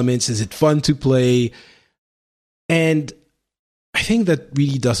gameplay elements? Is it fun to play? And I think that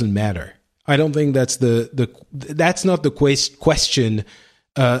really doesn't matter. I don't think that's that's not the question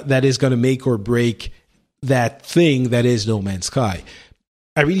that is going to make or break that thing that is No Man's Sky.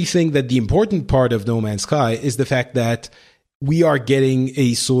 I really think that the important part of No Man's Sky is the fact that we are getting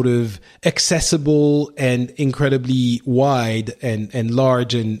a sort of accessible and incredibly wide and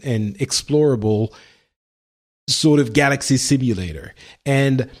large and explorable sort of galaxy simulator.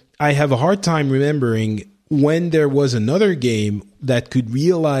 And I have a hard time remembering when there was another game that could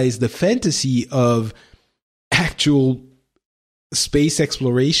realize the fantasy of actual space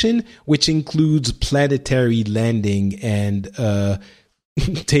exploration, which includes planetary landing and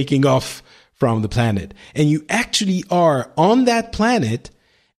taking off from the planet. And you actually are on that planet,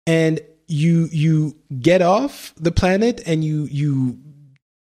 and you get off the planet and you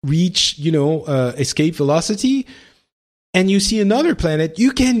reach, escape velocity, and you see another planet.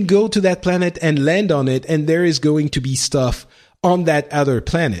 You can go to that planet and land on it, and there is going to be stuff on that other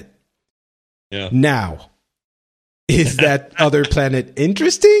planet. Yeah. Now, is that other planet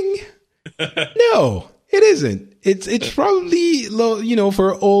interesting? No, it isn't. It's probably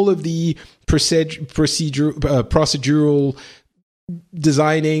for all of the procedural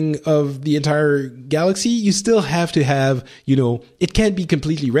designing of the entire galaxy, you still have to have, it can't be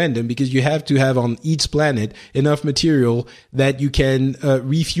completely random because you have to have on each planet enough material that you can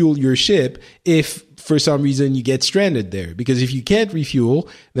refuel your ship if for some reason you get stranded there. Because if you can't refuel,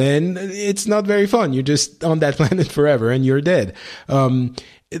 then it's not very fun. You're just on that planet forever and you're dead.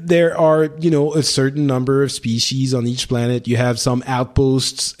 There are, a certain number of species on each planet. You have some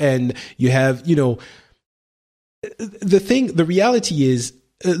outposts and you have, the reality is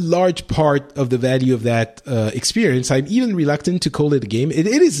a large part of the value of that experience. I'm even reluctant to call it a game. It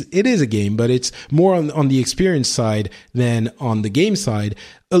is a game, but it's more on the experience side than on the game side.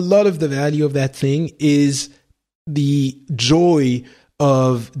 A lot of the value of that thing is the joy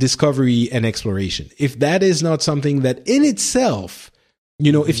of discovery and exploration. If that is not something that in itself,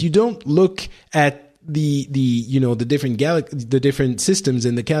 if you don't look at the different systems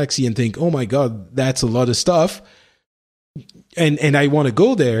in the galaxy and think, oh my God, that's a lot of stuff, and I want to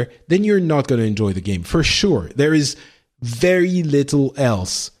go there, then you're not going to enjoy the game for sure. There is very little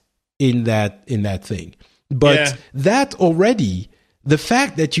else in that thing, but that already, the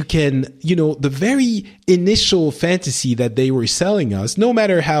fact that you can, the very initial fantasy that they were selling us, no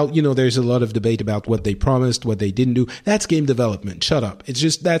matter how, there's a lot of debate about what they promised, what they didn't do. That's game development. Shut up. It's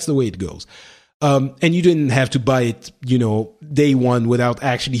just, that's the way it goes. And you didn't have to buy it, day one without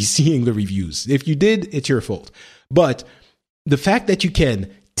actually seeing the reviews. If you did, it's your fault. But the fact that you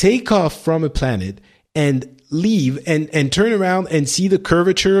can take off from a planet and leave and turn around and see the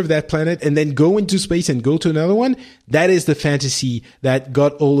curvature of that planet and then go into space and go to another one, that is the fantasy that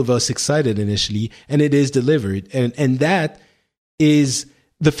got all of us excited initially, and it is delivered. And that is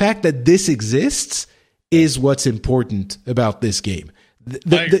the fact that this exists is what's important about this game.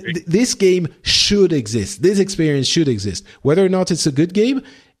 This game should exist. This experience should exist. Whether or not it's a good game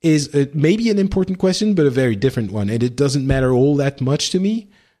is maybe an important question, but a very different one. And it doesn't matter all that much to me.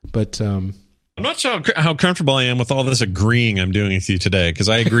 But I'm not sure how comfortable I am with all this agreeing I'm doing with you today, because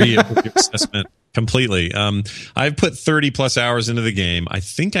I agree with your assessment completely. I've put 30 plus hours into the game. I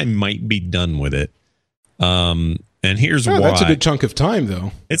think I might be done with it. And here's why. That's a good chunk of time,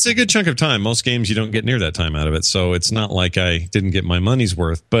 though. It's a good chunk of time. Most games, you don't get near that time out of it. So it's not like I didn't get my money's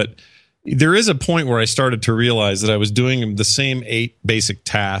worth. But there is a point where I started to realize that I was doing the same 8 basic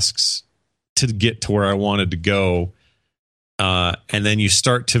tasks to get to where I wanted to go. And then you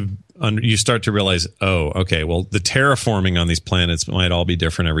start to realize, oh, okay, well, the terraforming on these planets might all be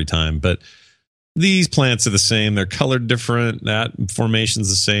different every time. But these plants are the same. They're colored different. That formation's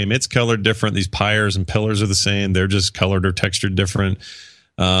the same. It's colored different. These pyres and pillars are the same. They're just colored or textured different.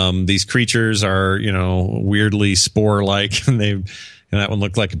 These creatures are, weirdly spore-like. And that one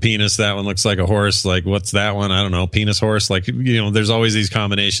looked like a penis. That one looks like a horse. Like, what's that one? I don't know. Penis horse. Like, there's always these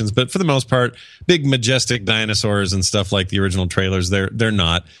combinations. But for the most part, big, majestic dinosaurs and stuff like the original trailers, they're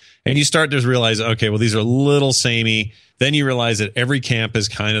not. And you start to realize, okay, well, these are a little samey. Then you realize that every camp is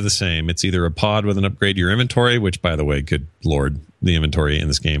kind of the same. It's either a pod with an upgrade to your inventory, which, by the way, good Lord, the inventory in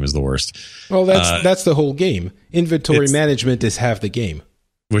this game is the worst. Well, that's the whole game. Inventory management is half the game.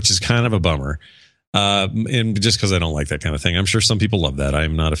 Which is kind of a bummer. And just because I don't like that kind of thing. I'm sure some people love that.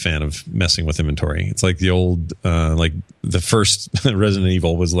 I'm not a fan of messing with inventory. It's like the old, like the first Resident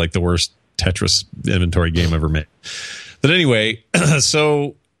Evil was like the worst Tetris inventory game ever made. But anyway,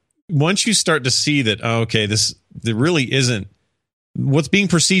 so once you start to see that, there really isn't what's being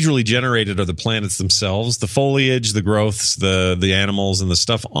procedurally generated are the planets themselves, the foliage, the growths, the animals, and the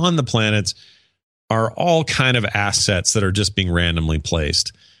stuff on the planets are all kind of assets that are just being randomly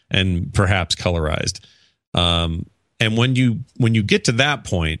placed and perhaps colorized. And when you get to that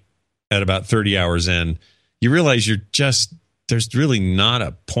point at about 30 hours in, you realize there's really not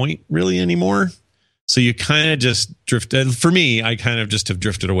a point really anymore. So you kind of just drift. And for me, I kind of just have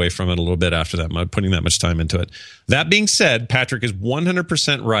drifted away from it a little bit after that, putting that much time into it. That being said, Patrick is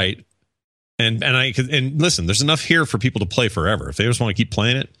 100% right. And listen, there's enough here for people to play forever. If they just want to keep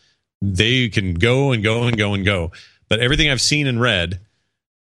playing it, they can go and go and go and go. But everything I've seen and read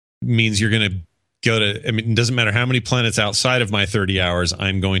means you're going to go to, it doesn't matter how many planets outside of my 30 hours,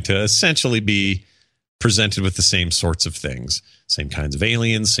 I'm going to essentially be presented with the same sorts of things. Same kinds of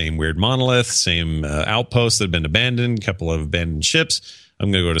aliens, same weird monoliths, same outposts that have been abandoned, a couple of abandoned ships.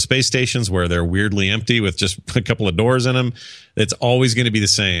 I'm going to go to space stations where they're weirdly empty with just a couple of doors in them. It's always going to be the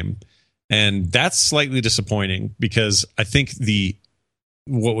same. And that's slightly disappointing because I think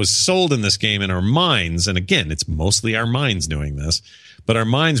what was sold in this game in our minds, and again, it's mostly our minds doing this, but our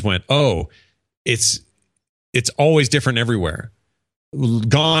minds went, oh, it's always different everywhere.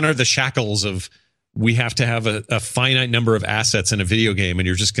 Gone are the shackles of we have to have a finite number of assets in a video game, and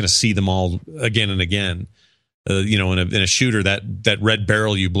you're just going to see them all again and again. In a shooter, that red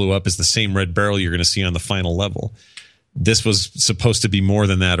barrel you blew up is the same red barrel you're going to see on the final level. This was supposed to be more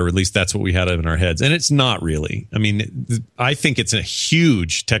than that, or at least that's what we had in our heads. And it's not really. I mean, I think it's a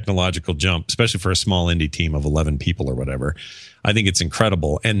huge technological jump, especially for a small indie team of 11 people or whatever. I think it's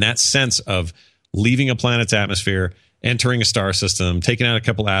incredible. And that sense of leaving a planet's atmosphere, entering a star system, taking out a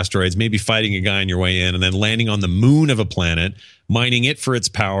couple asteroids, maybe fighting a guy on your way in, and then landing on the moon of a planet, mining it for its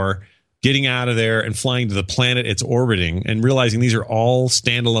power, getting out of there and flying to the planet it's orbiting, and realizing these are all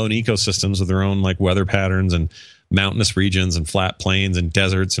standalone ecosystems with their own like weather patterns and mountainous regions and flat plains and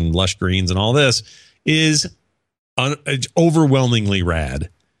deserts and lush greens and all this is overwhelmingly rad.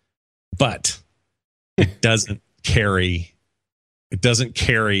 But it doesn't carry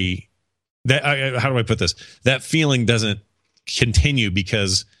that. How do I put this? That feeling doesn't continue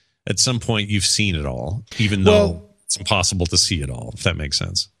because at some point you've seen it all, even though it's impossible to see it all, if that makes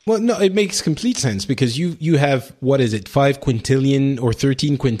sense. Well, no, it makes complete sense because you have, 5 quintillion or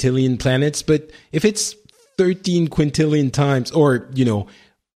 13 quintillion planets. But if it's 13 quintillion times, or,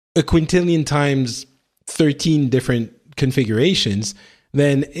 a quintillion times 13 different configurations,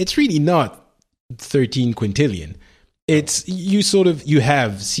 then it's really not 13 quintillion. It's you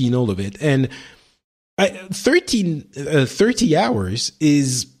have seen all of it. And 30 hours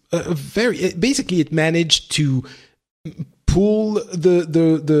is basically it managed to pull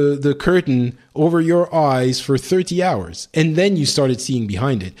the curtain over your eyes for 30 hours, and then you started seeing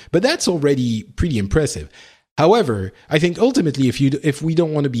behind it. But that's already pretty impressive. However, I think ultimately, if we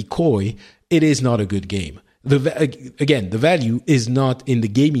don't want to be coy, it is not a good game. The value is not in the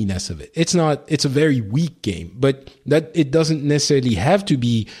gaminess of it. It's a very weak game, but that it doesn't necessarily have to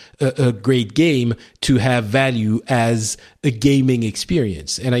be a great game to have value as a gaming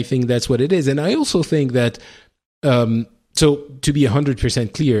experience. And I think that's what it is. And I also think that, so to be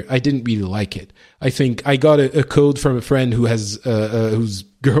 100% clear, I didn't really like it. I think I got a code from a friend who has whose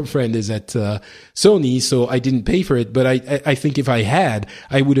girlfriend is at Sony, so I didn't pay for it. But I think if I had,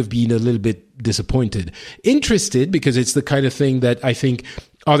 I would have been a little bit disappointed. Interested, because it's the kind of thing that I think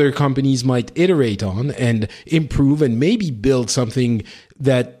other companies might iterate on and improve and maybe build something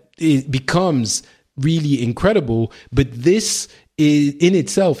that it becomes really incredible. But this in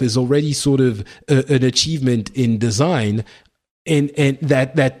itself is already sort of an achievement in design, and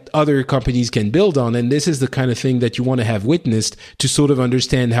that other companies can build on. And this is the kind of thing that you want to have witnessed to sort of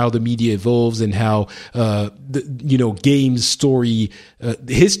understand how the media evolves and how games story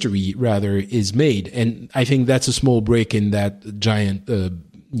history rather is made. And I think that's a small brick in that giant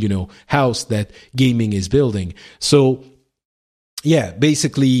house that gaming is building. So yeah,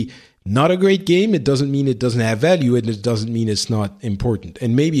 basically, not a great game. It doesn't mean it doesn't have value, and it doesn't mean it's not important.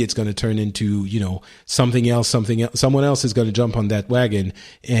 And maybe it's going to turn into, something else. Someone else is going to jump on that wagon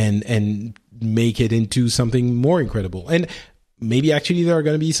and make it into something more incredible. And maybe actually there are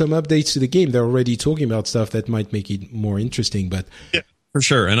going to be some updates to the game. They're already talking about stuff that might make it more interesting. But yeah, for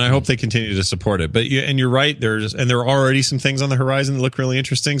sure. And I hope they continue to support it. But you're right. There are already some things on the horizon that look really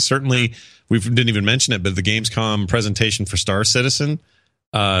interesting. Certainly, we didn't even mention it, but the Gamescom presentation for Star Citizen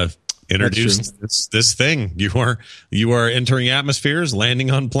introduced this thing. You are entering atmospheres, landing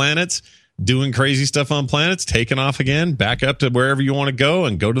on planets, doing crazy stuff on planets, taking off again, back up to wherever you want to go,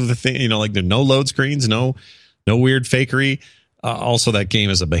 and go to the thing. Like there are no load screens, no weird fakery. Also, that game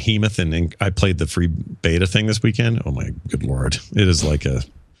is a behemoth, and I played the free beta thing this weekend. Oh my good lord, it is like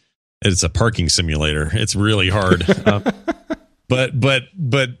it's a parking simulator. It's really hard, but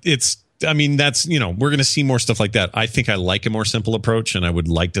it's. I mean, that's, we're going to see more stuff like that. I think I like a more simple approach, and I would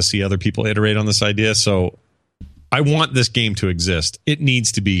like to see other people iterate on this idea. So I want this game to exist. It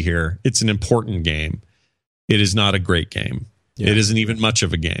needs to be here. It's an important game. It is not a great game. Yeah. It isn't even much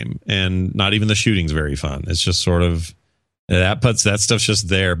of a game, and not even the shooting's very fun. It's just sort of that stuff's just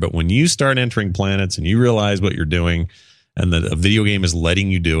there. But when you start entering planets and you realize what you're doing, and a video game is letting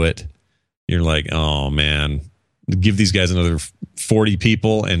you do it, you're like, oh man, give these guys another 40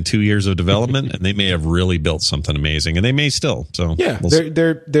 people and 2 years of development, and they may have really built something amazing, and they may still. So yeah,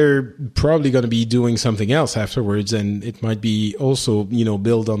 they're probably going to be doing something else afterwards, and it might be also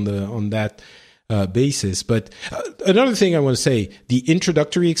build on that basis. But another thing I want to say, the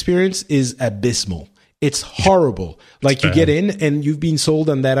introductory experience is abysmal. It's horrible. Like you get in and you've been sold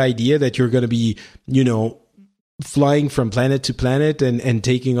on that idea that you're going to be flying from planet to planet and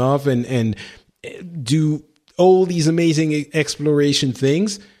taking off and do all these amazing exploration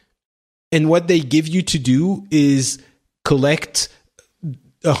things, and what they give you to do is collect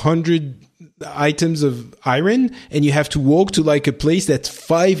 100 items of iron and you have to walk to like a place that's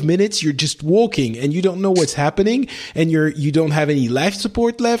 5 minutes. You're just walking and you don't know what's happening, and you don't have any life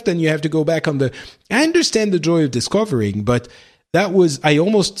support left, and you have to go back on the. I understand the joy of discovering, but I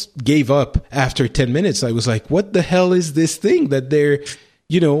almost gave up after 10 minutes. I was like, what the hell is this thing that they're,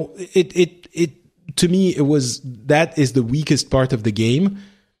 it to me, that is the weakest part of the game.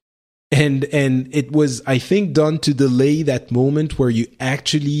 And it was, I think, done to delay that moment where you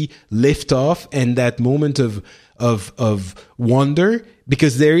actually lift off, and that moment of wonder,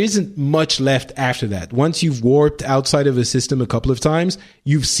 because there isn't much left after that. Once you've warped outside of a system a couple of times,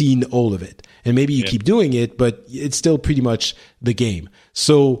 you've seen all of it. And maybe you keep doing it, but it's still pretty much the game.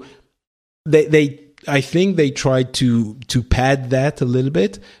 So I think they tried to pad that a little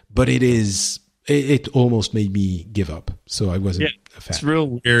bit, but it almost made me give up. So I wasn't a fan. It's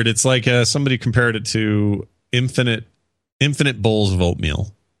real weird. It's like somebody compared it to infinite bowls of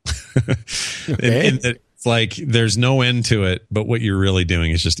oatmeal. Okay. and it's like there's no end to it, but what you're really doing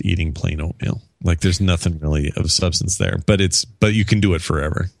is just eating plain oatmeal. Like there's nothing really of substance there, but you can do it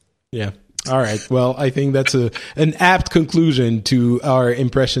forever. Yeah. All right. Well, I think that's an apt conclusion to our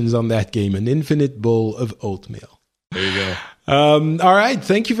impressions on that game. An infinite bowl of oatmeal. There you go. All right.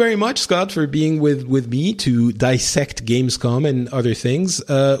 Thank you very much, Scott, for being with me to dissect Gamescom and other things.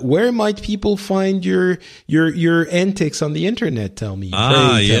 Where might people find your antics on the internet? Tell me.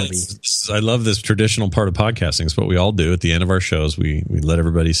 Yes. I love this traditional part of podcasting. It's what we all do at the end of our shows. We let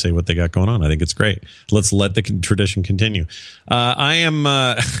everybody say what they got going on. I think it's great. Let's let the tradition continue. I am.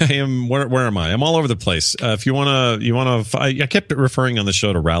 Where am I? I'm all over the place. If you want to, I kept referring on the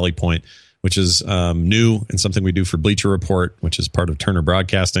show to Rally Point, which is new and something we do for Bleacher Report, which is part of Turner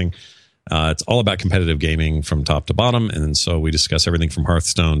Broadcasting. It's all about competitive gaming from top to bottom. And so we discuss everything from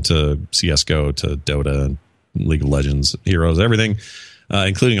Hearthstone to CSGO to Dota, League of Legends, Heroes, everything,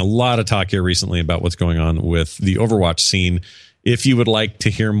 including a lot of talk here recently about what's going on with the Overwatch scene. If you would like to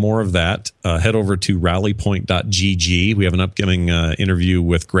hear more of that, head over to rallypoint.gg. We have an upcoming interview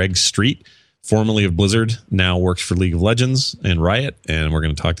with Greg Street, formerly of Blizzard, now works for League of Legends and Riot, and we're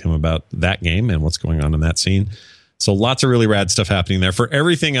going to talk to him about that game and what's going on in that scene. So lots of really rad stuff happening there. For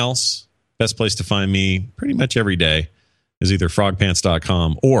everything else, best place to find me pretty much every day is either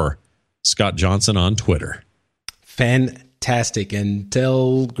frogpants.com or Scott Johnson on Twitter. Fantastic. And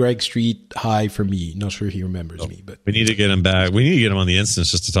tell Greg Street hi from me. Not sure he remembers me, but we need to get him back. We need to get him on the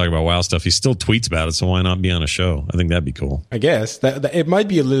instance just to talk about WoW stuff. He still tweets about it, so why not be on a show? I think that'd be cool. I guess that it might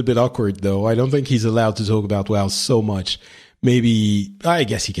be a little bit awkward, though. I don't think he's allowed to talk about WoW so much. Maybe, I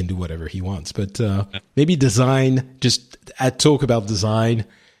guess he can do whatever he wants, but maybe design, just talk about design.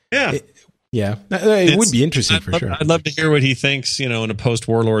 Yeah. It would be interesting for sure. I'd love to hear what he thinks, in a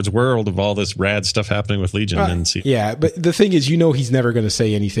post-Warlords world of all this rad stuff happening with Legion. And see. Yeah, but the thing is, he's never going to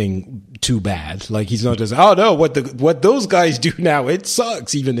say anything too bad. Like, he's not just, oh no, what those guys do now, it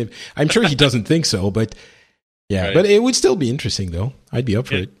sucks. Even if, I'm sure he doesn't think so, but yeah, right. But it would still be interesting though. I'd be up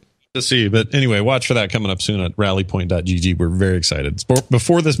for it. To see, but anyway, watch for that coming up soon at rallypoint.gg. We're very excited.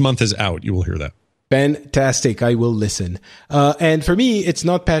 Before this month is out, you will hear that. Fantastic. I will listen. And for me, it's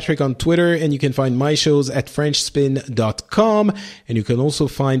Not Patrick on Twitter, and you can find my shows at FrenchSpin.com, and you can also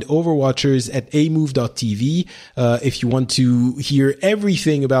find Overwatchers at amove.tv. If you want to hear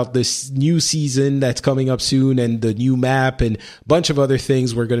everything about this new season that's coming up soon and the new map and a bunch of other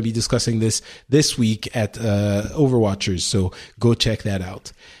things, we're going to be discussing this week at Overwatchers. So go check that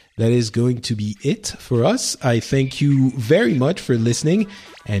out. That is going to be it for us. I thank you very much for listening,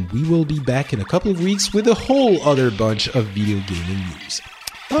 and we will be back in a couple of weeks with a whole other bunch of video gaming news.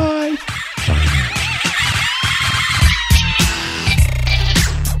 Bye!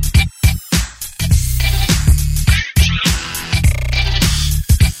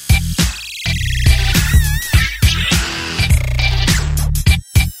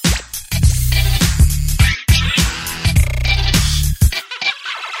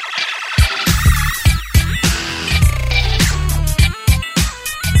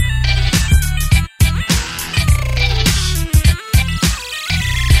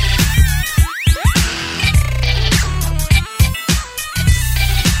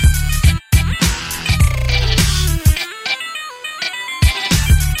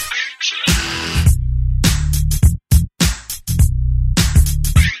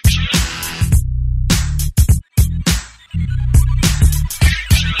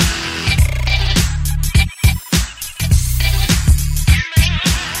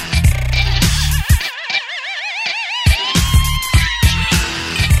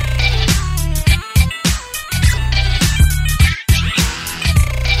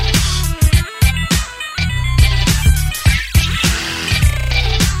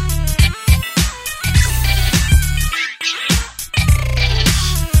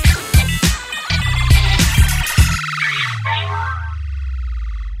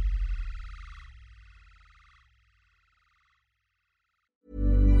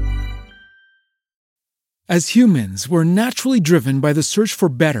 As humans, we're naturally driven by the search for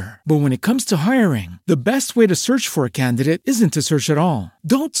better. But when it comes to hiring, the best way to search for a candidate isn't to search at all.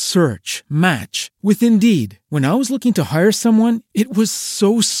 Don't search, match with Indeed. When I was looking to hire someone, it was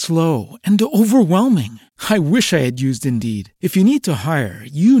so slow and overwhelming. I wish I had used Indeed. If you need to hire,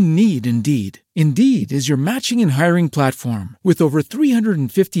 you need Indeed. Indeed is your matching and hiring platform with over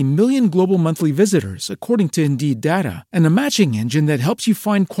 350 million global monthly visitors, according to Indeed data, and a matching engine that helps you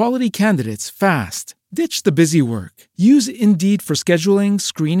find quality candidates fast. Ditch the busy work. Use Indeed for scheduling,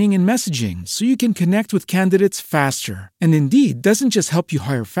 screening, and messaging so you can connect with candidates faster. And Indeed doesn't just help you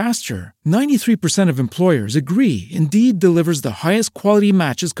hire faster. 93% of employers agree Indeed delivers the highest quality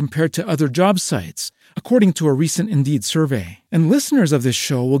matches compared to other job sites, according to a recent Indeed survey. And listeners of this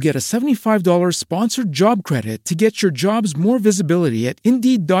show will get a $75 sponsored job credit to get your jobs more visibility at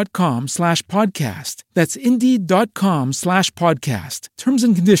Indeed.com/podcast. That's Indeed.com/podcast. Terms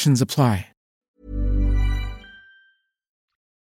and conditions apply.